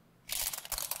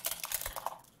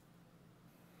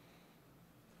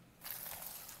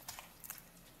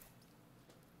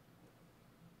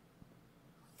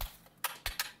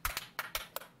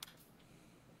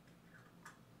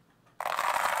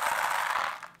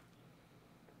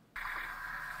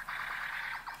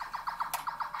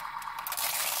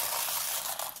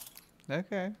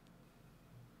 Okay.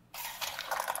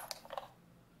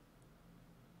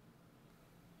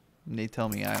 And they tell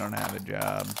me I don't have a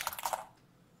job.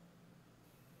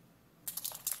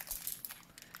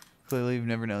 Clearly you've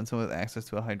never known someone with access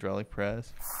to a hydraulic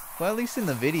press. Well, at least in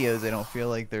the videos, I don't feel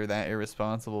like they're that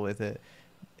irresponsible with it.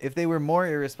 If they were more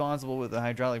irresponsible with the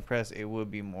hydraulic press, it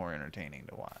would be more entertaining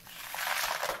to watch.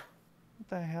 What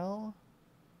the hell?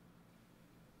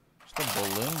 Just a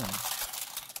balloon.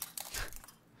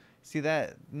 See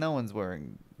that? No one's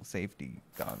wearing safety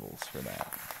goggles for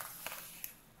that.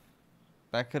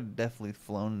 That could have definitely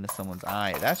flown into someone's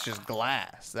eye. That's just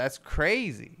glass. That's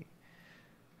crazy.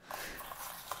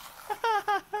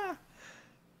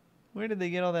 Where did they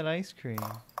get all that ice cream?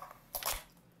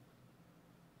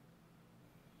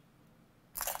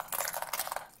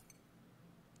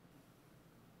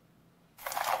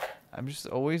 I'm just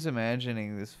always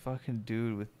imagining this fucking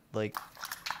dude with like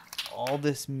all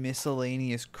this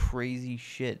miscellaneous crazy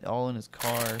shit all in his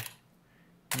car.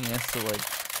 He has to like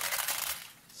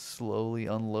slowly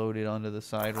unload it onto the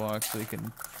sidewalk so he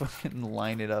can fucking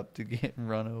line it up to get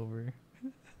run over.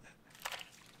 What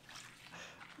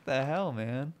the hell,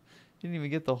 man? Didn't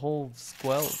even get the whole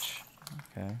squelch.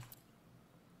 Okay.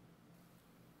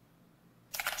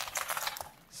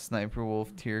 Sniper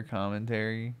Wolf tier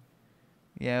commentary.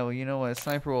 Yeah, well, you know what?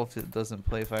 Sniper Wolf doesn't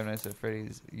play Five Nights at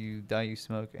Freddy's. You Die, You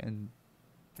Smoke, and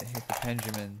hit the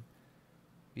Benjamin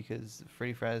because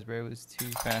Freddy Fazbear was too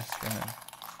fast for him.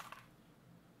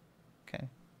 Okay.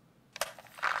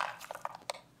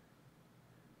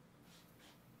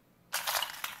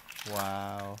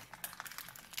 Wow.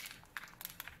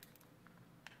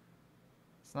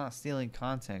 It's not stealing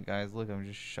content, guys. Look, I'm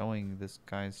just showing this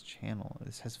guy's channel.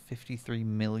 This has 53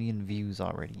 million views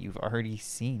already. You've already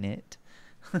seen it.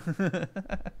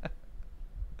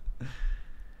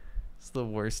 It's the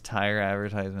worst tire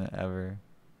advertisement ever.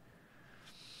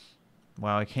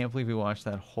 Wow, I can't believe we watched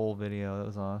that whole video. That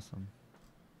was awesome.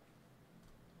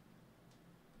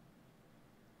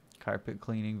 Carpet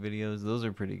cleaning videos. Those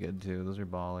are pretty good too. Those are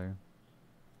baller.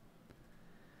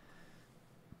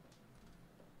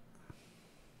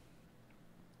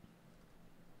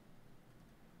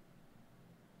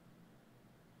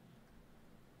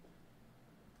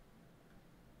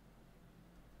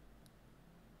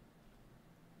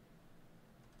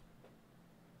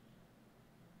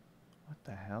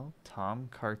 The hell? Tom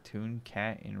cartoon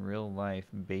cat in real life.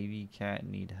 Baby cat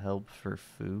need help for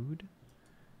food?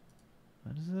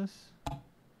 What is this?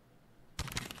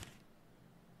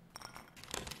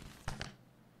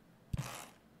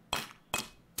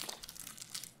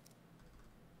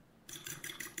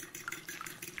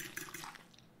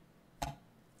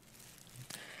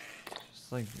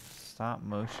 Just like stop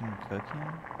motion cooking?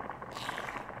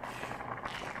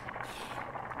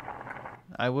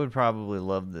 I would probably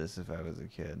love this if I was a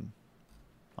kid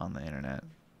on the internet.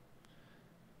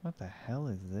 What the hell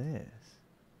is this?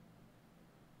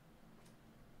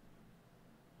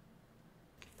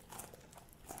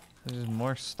 There's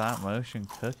more stop motion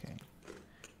cooking.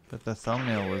 But the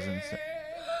thumbnail was insane.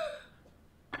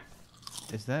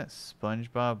 Is that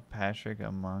SpongeBob Patrick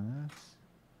Among Us?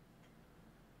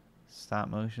 Stop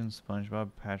motion SpongeBob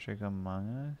Patrick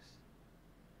Among Us?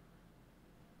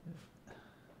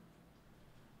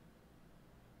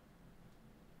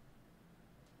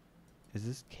 Is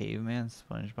this Caveman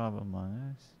SpongeBob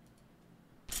Among Us?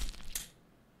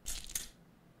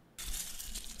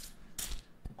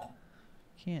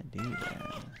 Can't do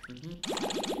that.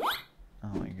 Oh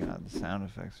my god, the sound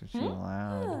effects are too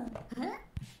loud.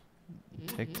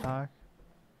 TikTok?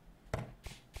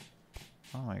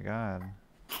 Oh my god.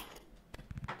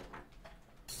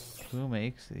 Who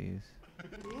makes these?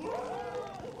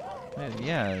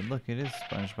 Yeah, look, it is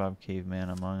SpongeBob Caveman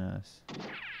Among Us.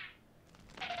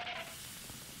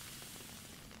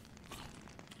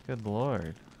 Good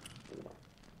lord.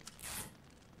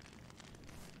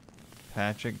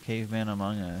 Patrick Caveman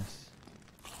Among Us.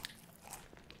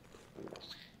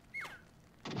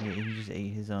 He just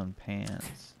ate his own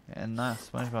pants. And not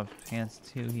SpongeBob's pants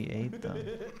too, he ate them.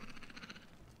 This is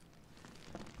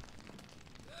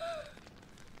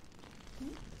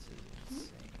insane.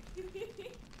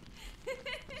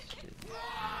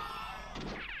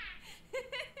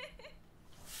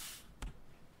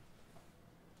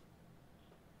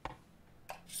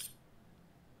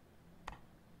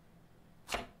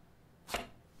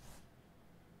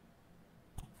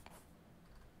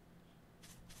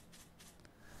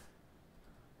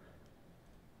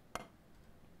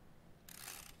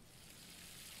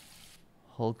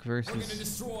 Hulk We're gonna versus...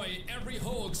 destroy every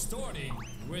Hulk starting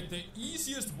with the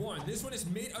easiest one. This one is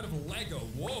made out of Lego.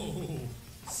 Whoa!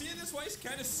 See, this one is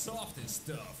kind of soft and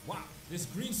stuff. Wow, this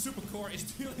green supercar is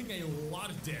dealing a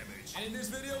lot of damage. And in this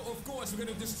video, of course, we're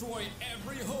gonna destroy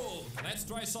every Hulk. Let's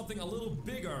try something a little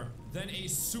bigger than a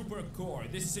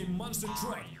supercar. This is a monster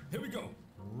truck. Here we go.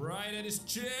 Right at his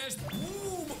chest.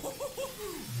 Boom!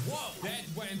 Whoa, that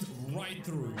went right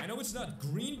through. I know it's not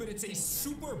green, but it's a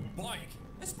super bike.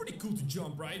 That's pretty cool to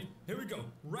jump, right? Here we go.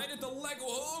 Right at the Lego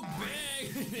Hulk.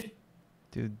 Bang!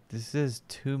 Dude, this is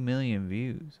 2 million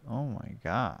views. Oh my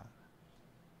god.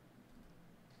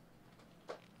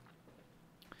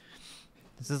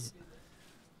 This is...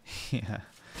 Yeah.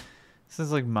 This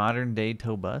is like modern day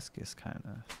Tobuscus, kind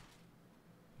of.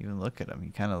 Even look at him.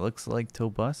 He kind of looks like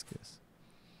Tobuscus.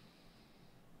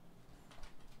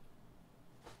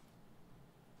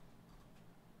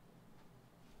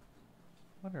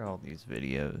 What are all these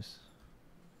videos?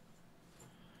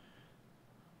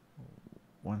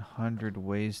 100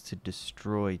 ways to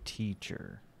destroy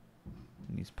teacher.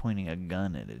 And he's pointing a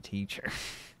gun at a teacher.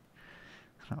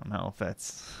 I don't know if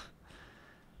that's...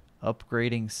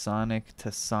 Upgrading Sonic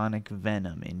to Sonic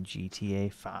Venom in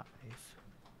GTA 5.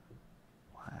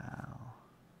 Wow.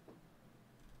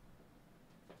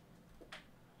 I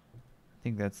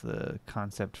think that's the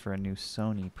concept for a new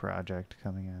Sony project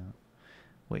coming out.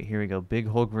 Wait, here we go. Big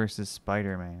Hulk versus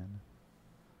Spider-Man.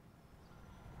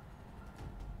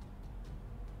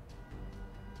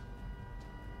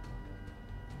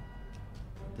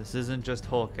 This isn't just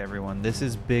Hulk, everyone. This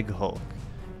is Big Hulk.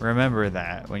 Remember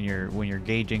that when you're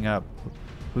gauging up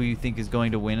who you think is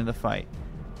going to win in the fight.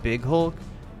 Big Hulk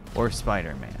or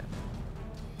Spider-Man.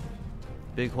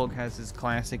 Big Hulk has his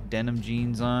classic denim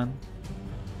jeans on.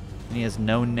 And he has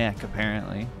no neck,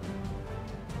 apparently.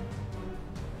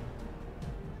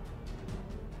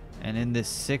 And in this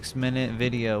 6-minute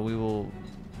video, we will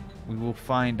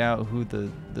find out who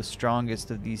the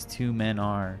strongest of these two men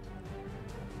are.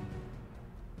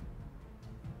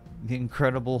 The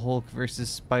Incredible Hulk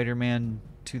versus Spider-Man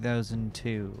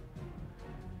 2002.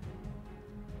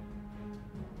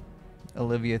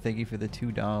 Olivia, thank you for the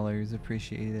 $2.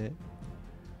 Appreciate it.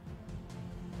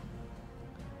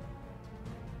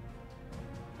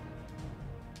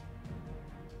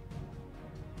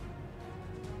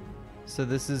 So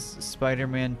this is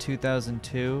Spider-Man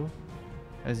 2002.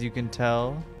 As you can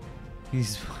tell,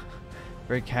 he's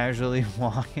very casually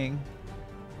walking.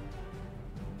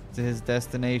 to his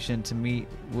destination to meet,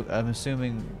 I'm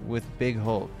assuming, with Big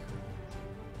Hulk.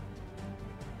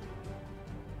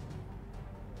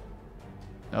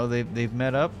 Oh, they've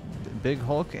met up? Big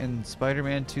Hulk and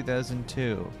Spider-Man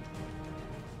 2002.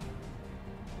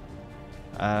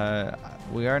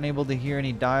 We aren't able to hear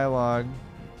any dialogue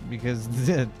because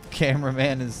the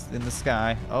cameraman is in the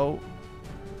sky. Oh.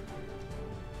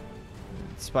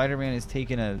 Spider-Man is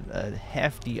taking a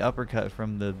hefty uppercut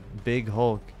from the Big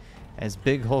Hulk as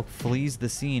Big Hulk flees the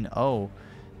scene. Oh,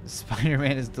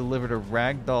 Spider-Man has delivered a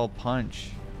ragdoll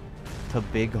punch to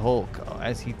Big Hulk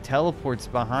as he teleports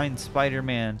behind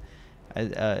Spider-Man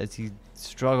as he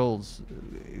struggles,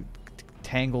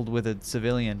 tangled with a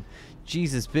civilian.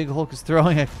 Jesus, Big Hulk is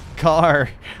throwing a car.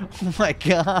 Oh my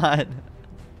god.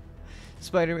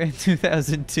 Spider-Man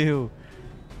 2002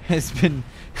 has been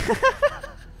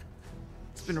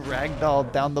it's been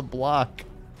ragdolled down the block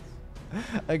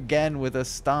again with a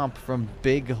stomp from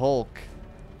Big Hulk.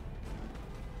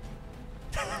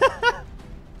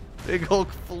 Big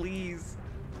Hulk flees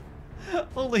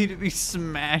only to be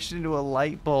smashed into a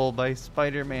light bulb by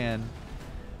Spider-Man.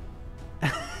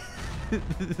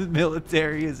 The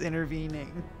military is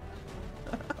intervening.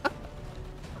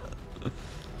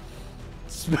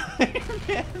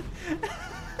 Spider-Man.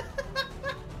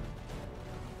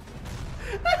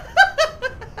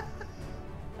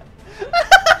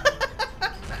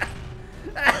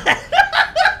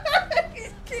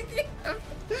 He's kicking him.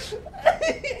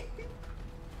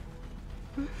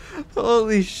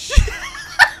 Holy shit.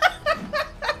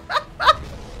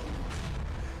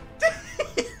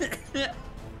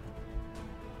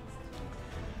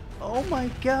 Oh my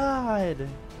god.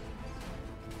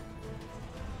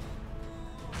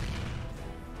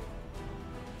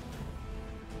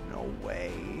 No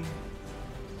way.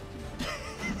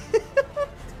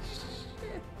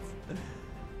 Shit.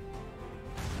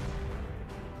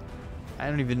 I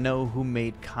don't even know who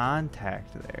made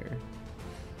contact there.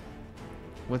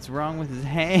 What's wrong with his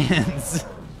hands?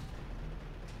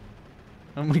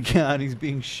 Oh my god, he's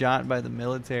being shot by the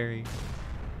military.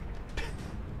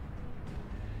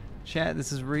 Chat,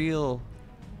 this is real.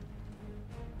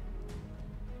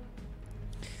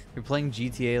 You're playing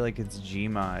GTA like it's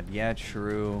Gmod. Yeah,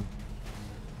 true.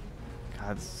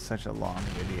 God, this is such a long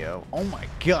video. Oh my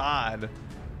god!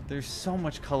 There's so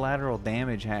much collateral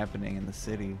damage happening in the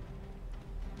city.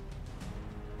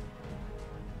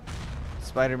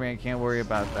 Spider-Man can't worry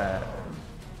about that.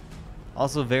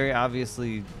 Also, very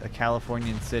obviously, a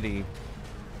Californian city.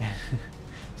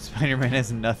 Spider-Man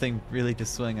has nothing really to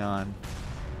swing on.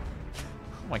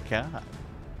 Oh my god.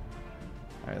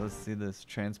 Alright, let's see this.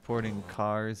 Transporting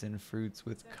cars and fruits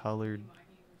with colored...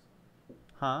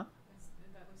 Huh?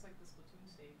 That looks like the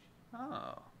Splatoon stage.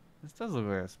 Oh. This does look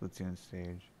like a Splatoon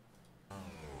stage.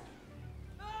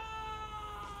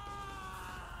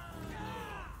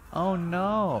 Oh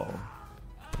no!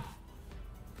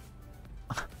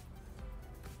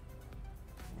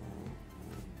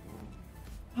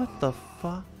 What the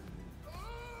fuck?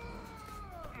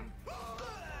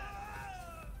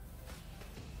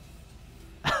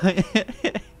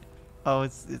 Oh,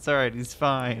 it's alright, he's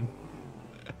fine.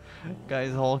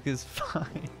 Guys, Hulk is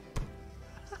fine.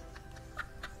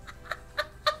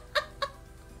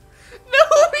 No,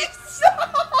 he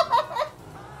saw!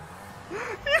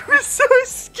 He was so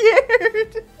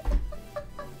scared!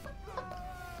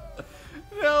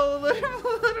 No, let him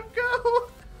go!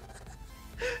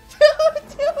 Don't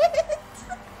do it!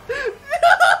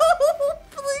 No!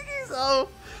 Please! Oh,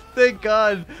 thank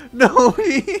God. No,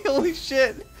 holy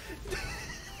shit.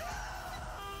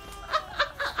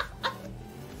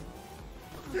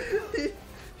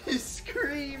 He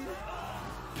screamed.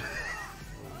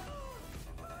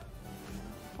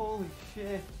 Holy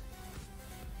shit.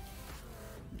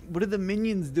 What are the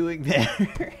minions doing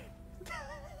there?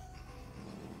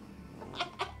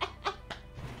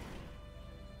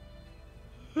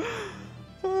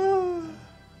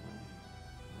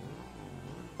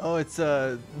 Oh, it's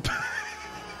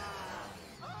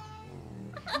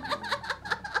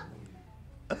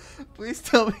please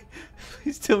tell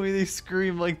me they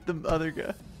scream like the other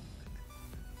guy.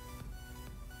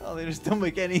 Oh, they just don't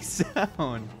make any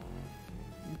sound.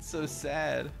 It's so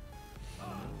sad.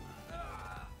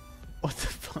 What the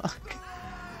fuck?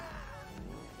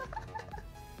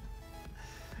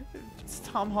 It's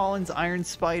Tom Holland's Iron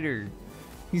Spider.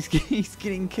 He's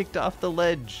getting kicked off the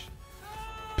ledge.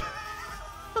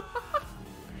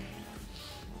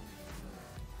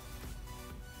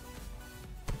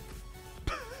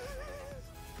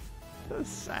 The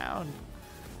sound.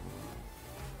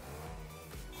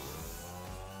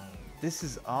 This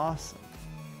is awesome.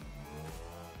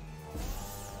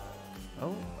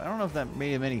 Oh, I don't know if that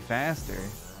made him any faster.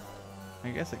 I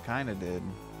guess it kind of did.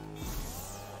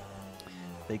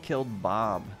 They killed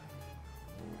Bob,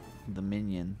 the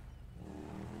minion.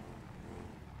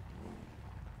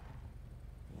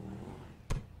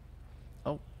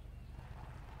 Oh.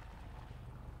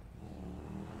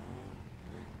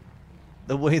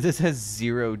 The way this has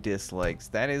 0 dislikes.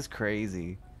 That is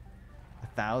crazy.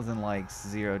 1,000 likes,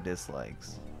 0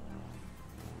 dislikes.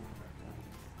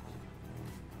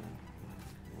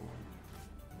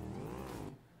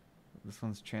 This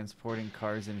one's transporting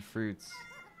cars and fruits.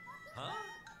 Huh?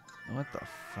 What the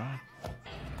fuck?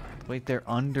 Wait, they're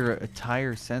under a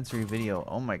tire sensory video.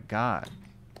 Oh my god.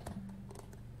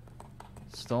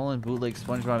 Stolen bootleg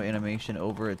SpongeBob animation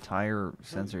over a tire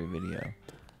sensory video.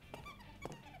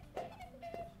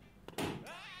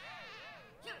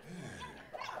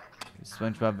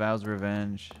 SpongeBob vows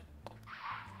revenge.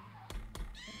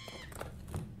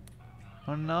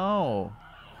 Oh no.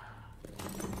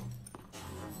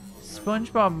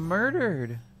 SpongeBob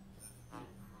murdered.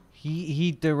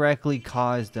 He directly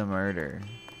caused a murder.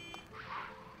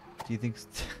 Do you think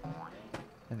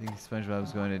I think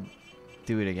SpongeBob's going to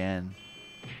do it again.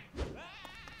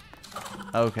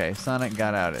 Okay, Sonic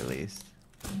got out at least.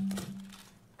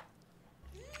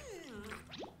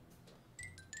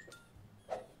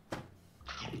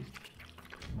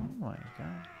 Oh my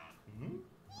god.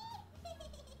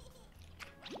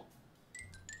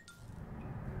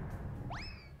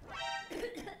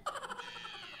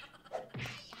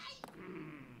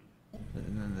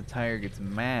 And then the tire gets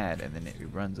mad and then it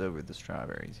runs over the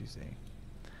strawberries, you see.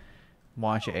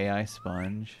 Watch AI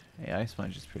Sponge. AI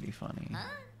Sponge is pretty funny.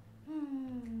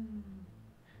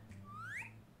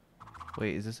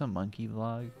 Wait, is this a monkey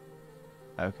vlog?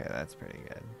 Okay, that's pretty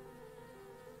good.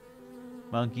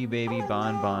 Monkey baby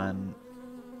Bon Bon.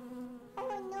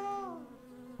 Oh,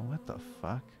 what the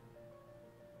fuck?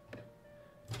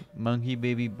 Monkey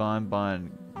baby Bon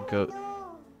Bon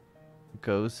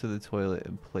goes to the toilet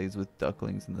and plays with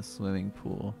ducklings in the swimming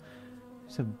pool.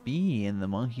 There's a bee in the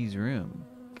monkey's room.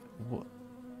 What?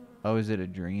 Oh, is it a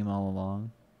dream all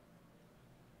along?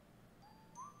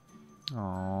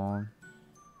 Aww.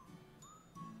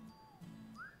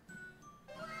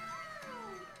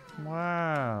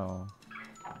 Wow.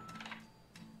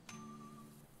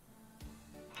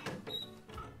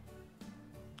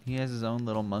 He has his own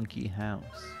little monkey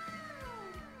house.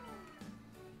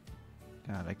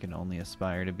 God, I can only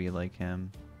aspire to be like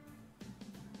him.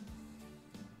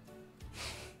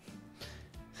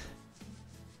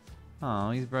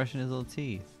 Oh, he's brushing his little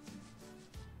teeth.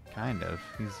 Kind of.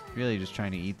 He's really just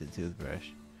trying to eat the toothbrush.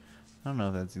 I don't know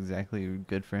if that's exactly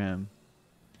good for him.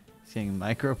 He's getting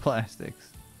microplastics.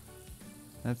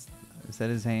 Is that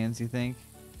his hands, you think?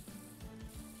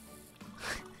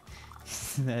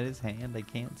 Is that his hand? I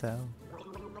can't tell.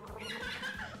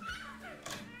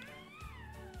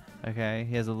 Okay,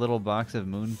 he has a little box of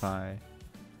moon pie.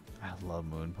 I love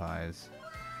moon pies.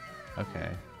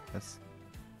 Okay,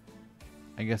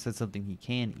 I guess that's something he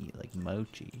can eat, like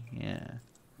mochi. Yeah.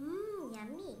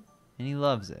 Yummy. And he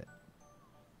loves it.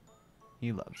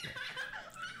 He loves it.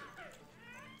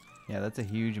 Yeah, that's a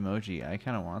huge emoji. I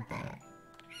kind of want that.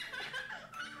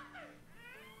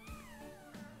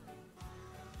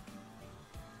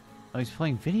 Oh, he's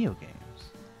playing video games.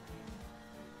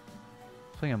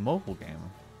 He's playing a mobile game.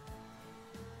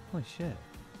 Holy shit.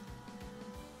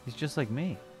 He's just like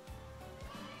me.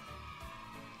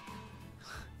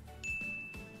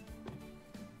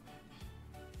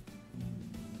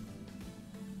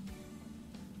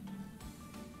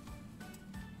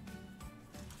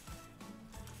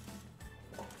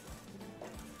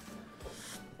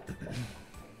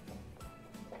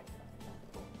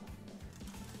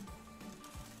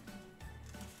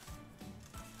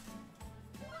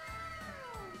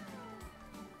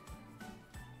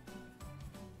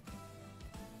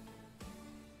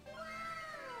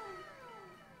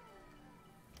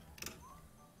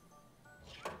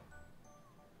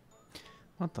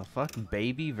 What the fuck?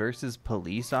 Baby versus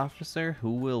police officer?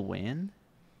 Who will win?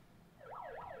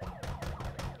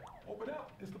 Open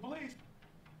up! It's the police!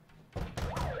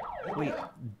 Wait,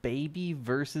 baby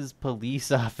versus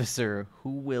police officer. Who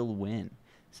will win?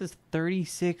 This is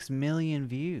 36 million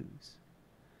views.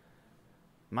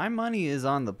 My money is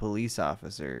on the police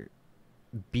officer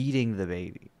beating the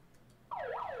baby.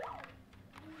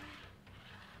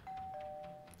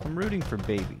 I'm rooting for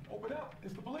baby. Open up!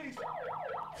 It's the police!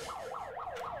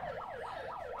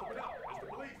 Open up! It's the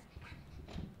police!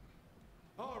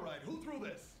 Alright, who threw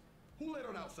this? Who let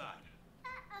it outside?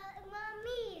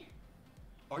 Mommy.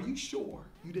 Are you sure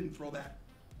you didn't throw that?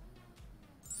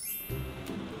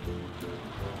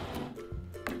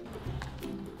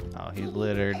 Oh, he's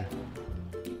littered.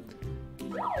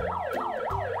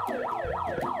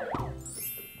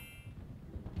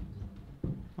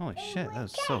 Holy shit, that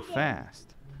was so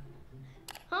fast.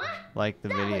 Huh? Like the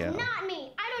That video. was not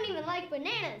me. I don't even like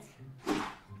bananas.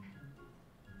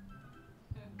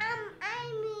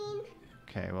 I mean...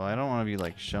 Okay, well, I don't want to be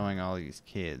like showing all these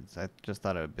kids. I just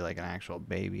thought it would be like an actual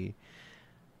baby.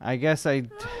 I guess I...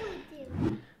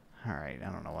 Alright,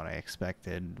 I don't know what I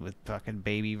expected with fucking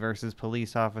baby versus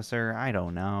police officer. I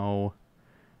don't know.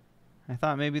 I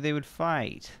thought maybe they would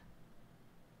fight.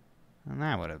 And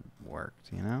that would have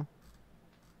worked, you know?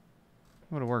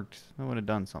 It would have worked. It would have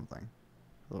done something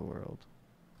for the world.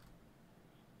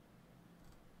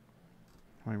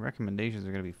 My recommendations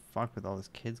are going to be fucked with all this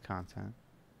kids content.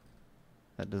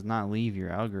 That does not leave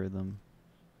your algorithm.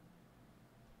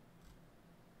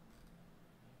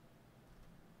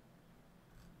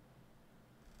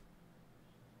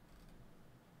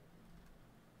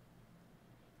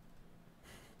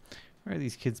 Where are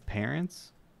these kids'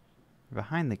 parents? They're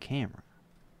behind the camera.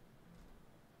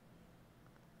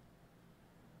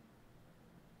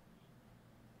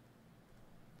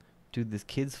 Dude, this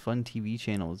Kids Fun TV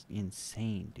channel is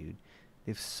insane, dude.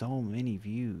 They have so many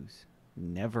views.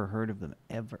 Never heard of them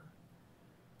ever.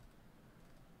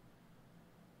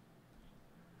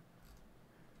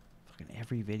 Fucking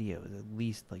every video is at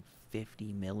least like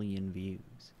 50 million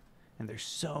views. And there's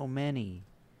so many.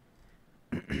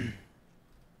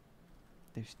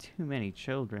 There's too many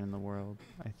children in the world,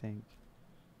 I think.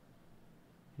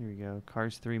 Here we go.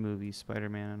 Cars 3 movies,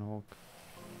 Spider-Man and Hulk.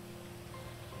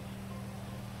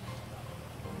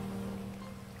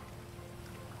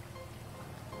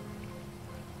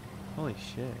 Holy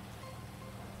shit.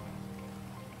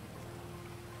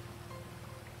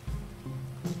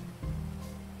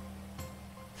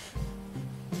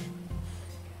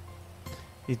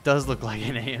 It does look like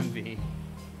an AMV.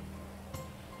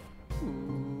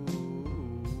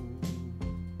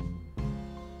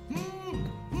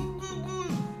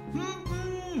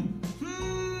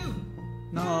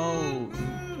 No,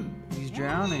 he's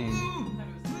drowning.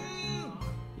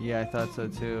 Yeah, I thought so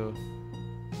too.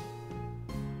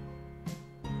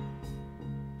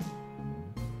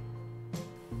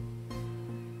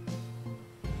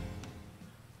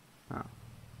 Oh.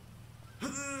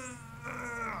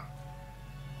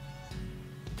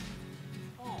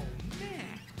 Oh,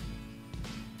 man.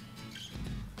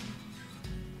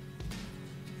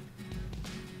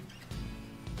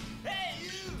 Hey,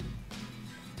 you!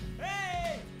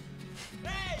 Hey!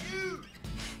 Hey, you!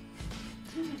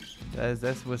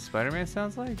 That's what Spider-Man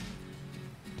sounds like?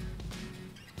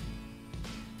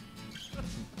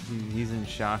 He's in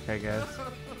shock, I guess.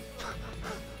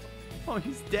 Oh,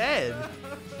 he's dead.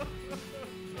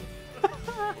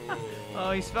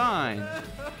 Oh, he's fine.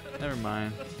 Never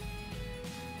mind.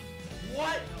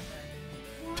 What?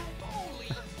 Holy moly!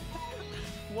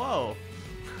 Whoa.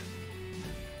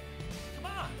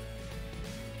 Come on!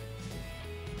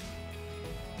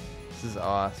 This is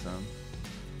awesome.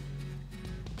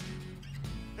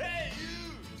 Hey,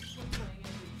 you!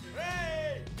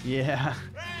 Hey! Yeah.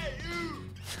 Hey, you!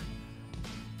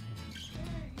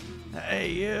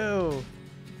 Hey, you.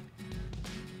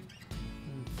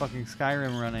 Fucking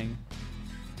Skyrim running.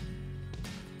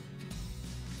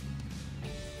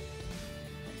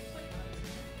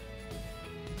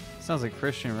 Sounds like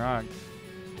Christian rock.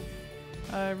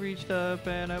 I reached up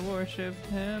and I worshipped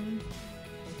him.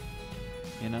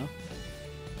 You know?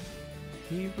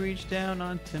 He reached down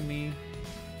onto me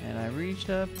and I reached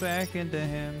up back into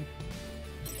him.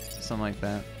 Something like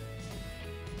that.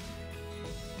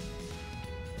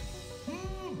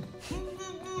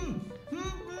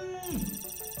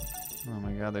 Oh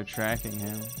my god, they're tracking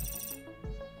him.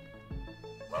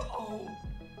 Uh-oh!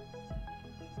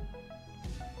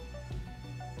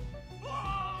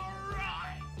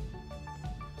 Alright!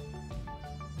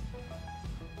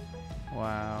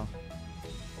 Wow.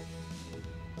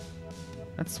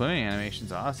 That swimming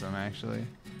animation's awesome, actually.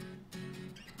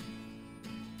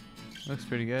 Looks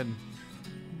pretty good.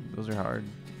 Those are hard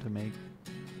to make.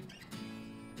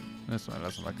 This one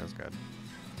doesn't look as good.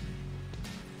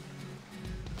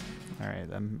 Alright,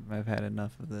 I've had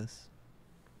enough of this.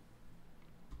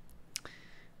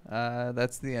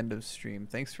 That's the end of stream.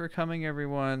 Thanks for coming,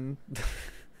 everyone.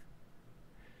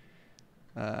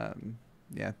 Yeah,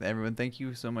 everyone, thank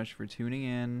you so much for tuning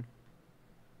in.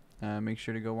 Make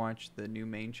sure to go watch the new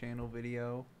main channel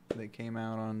video that came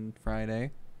out on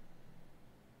Friday.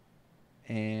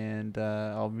 And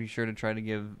I'll be sure to try to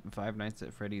give Five Nights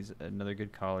at Freddy's another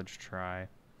good college try.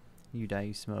 You die,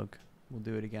 you smoke. We'll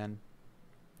do it again.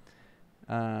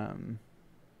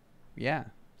 Yeah.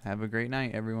 Have a great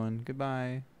night, everyone.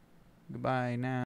 Goodbye. Goodbye now.